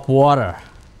 quart of water.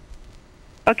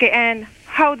 Okay, and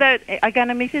how that I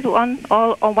gonna mix it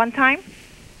all on one time?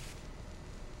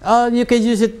 You can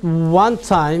use it one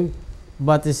time,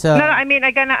 but it's no, I mean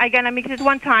I gonna mix it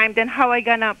one time. Then how I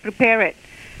gonna prepare it?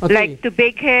 Okay. Like to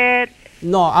bake it?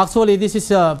 No, actually, this is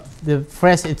the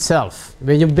fresh itself.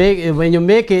 When you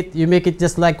make it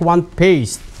just like one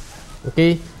paste,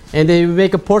 okay? And then you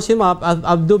make a portion up.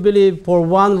 I do believe for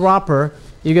 1 wrapper,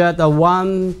 you got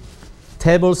 1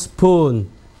 tablespoon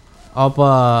of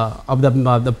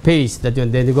the paste that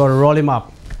then you gotta roll them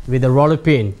up with the roller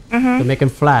pin to make them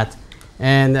flat.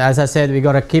 And as I said, we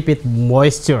gotta keep it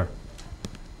moisture.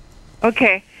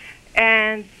 Okay,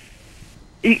 and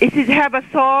is it have a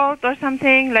salt or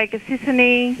something like a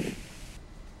seasoning?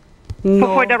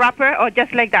 No, for the wrapper or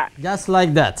just like that? just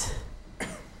like that.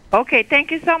 Okay,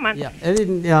 thank you so much. Yeah, and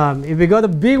then, if we got a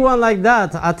big one like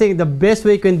that, I think the best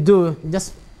way you can do,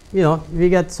 just, we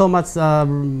get so much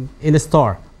in the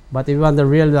store. But if you want the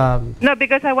real... No,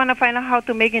 because I want to find out how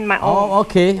to make it my own. Oh,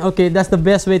 okay, that's the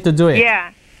best way to do it.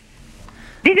 Yeah.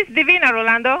 This is Divina,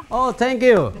 Rolando. Oh, thank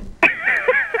you.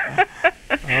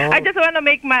 I just want to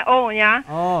make my own, yeah?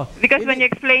 Oh. Because when you're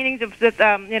explaining that,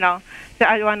 so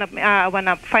I want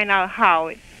to find out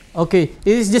how. Okay,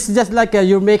 it's just like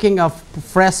you're making a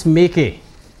fresh Mickey.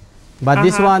 But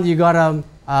this one, you got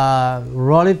a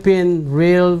rolling pin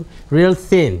real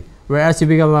thin. Whereas you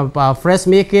become a fresh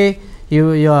Mickey,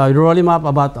 you roll him up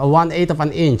about 1/8 of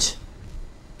an inch.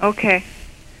 Okay.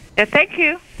 Yeah, thank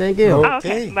you. Thank you.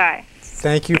 Okay, bye.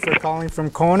 Thank you for calling from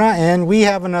Kona. And we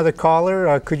have another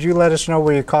caller. Could you let us know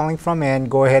where you're calling from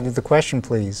and go ahead with the question,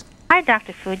 please? Hi,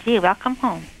 Dr. Fujii. Welcome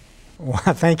home.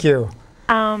 Well, thank you.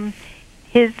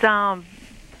 His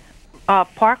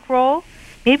pork roll,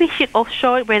 maybe you should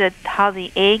show it where how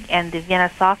the egg and the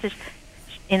Vienna sausage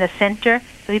in the center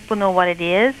so people know what it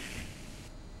is.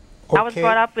 Okay. I was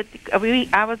brought up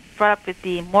with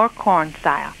the more corn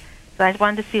style, so I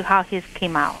wanted to see how his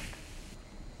came out.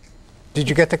 Did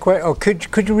you get the question? Oh,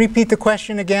 could you repeat the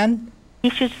question again? He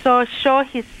should show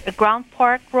his ground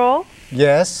pork roll.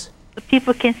 Yes. So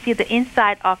people can see the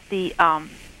inside of the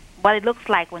what it looks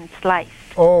like when it's sliced.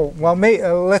 Oh, well,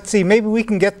 let's see. Maybe we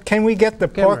can get the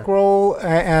pork roll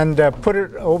and put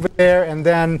it over there, and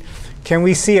then can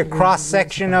we see a cross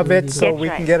section of it so we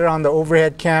can get it on the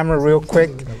overhead camera real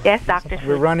quick? Yes, Dr.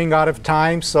 We're running out of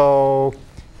time, so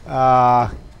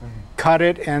cut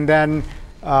it, and then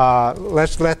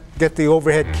let's get the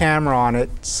overhead camera on it.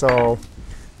 So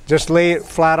just lay it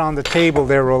flat on the table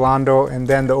there, Rolando, and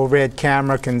then the overhead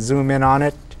camera can zoom in on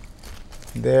it.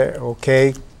 There,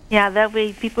 okay. Yeah, that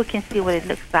way people can see what it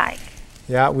looks like.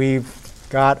 Yeah, we've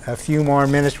got a few more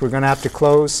minutes. We're going to have to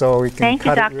close, so we can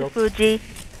cut it. Thank you, Dr. Fujii.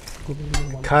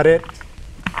 Cut it.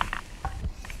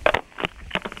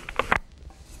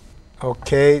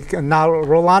 Okay, now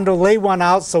Rolando, lay one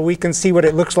out so we can see what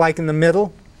it looks like in the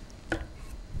middle.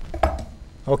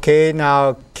 Okay,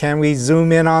 now can we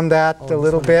zoom in on that a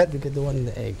little bit? You get the one in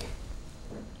the egg.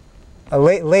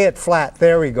 Lay it flat.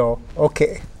 There we go.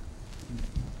 Okay.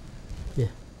 Yeah.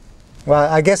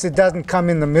 Well, I guess it doesn't come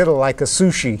in the middle like a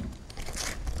sushi.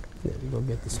 Yeah, you go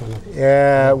get this one up.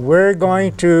 Yeah, we're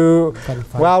going to,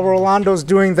 while Rolando's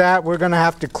doing that, we're going to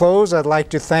have to close. I'd like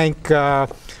to thank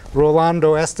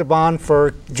Rolando Estaban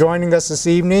for joining us this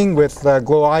evening with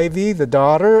Gloivy, the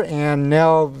daughter, and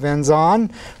Nell Vansong,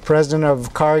 president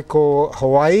of Kariko,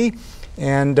 Hawaii.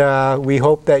 And we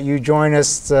hope that you join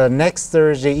us next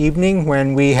Thursday evening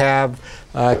when we have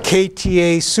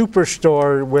KTA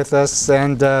Superstore with us,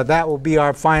 and that will be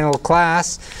our final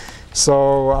class.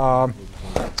 So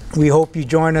we hope you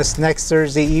join us next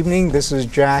Thursday evening. This is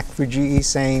Jack Fujii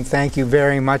saying thank you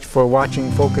very much for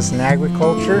watching Focus in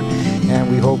Agriculture,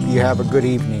 and we hope you have a good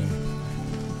evening.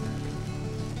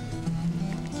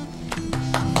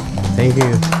 Thank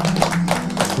you.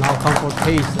 Now come for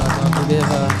taste.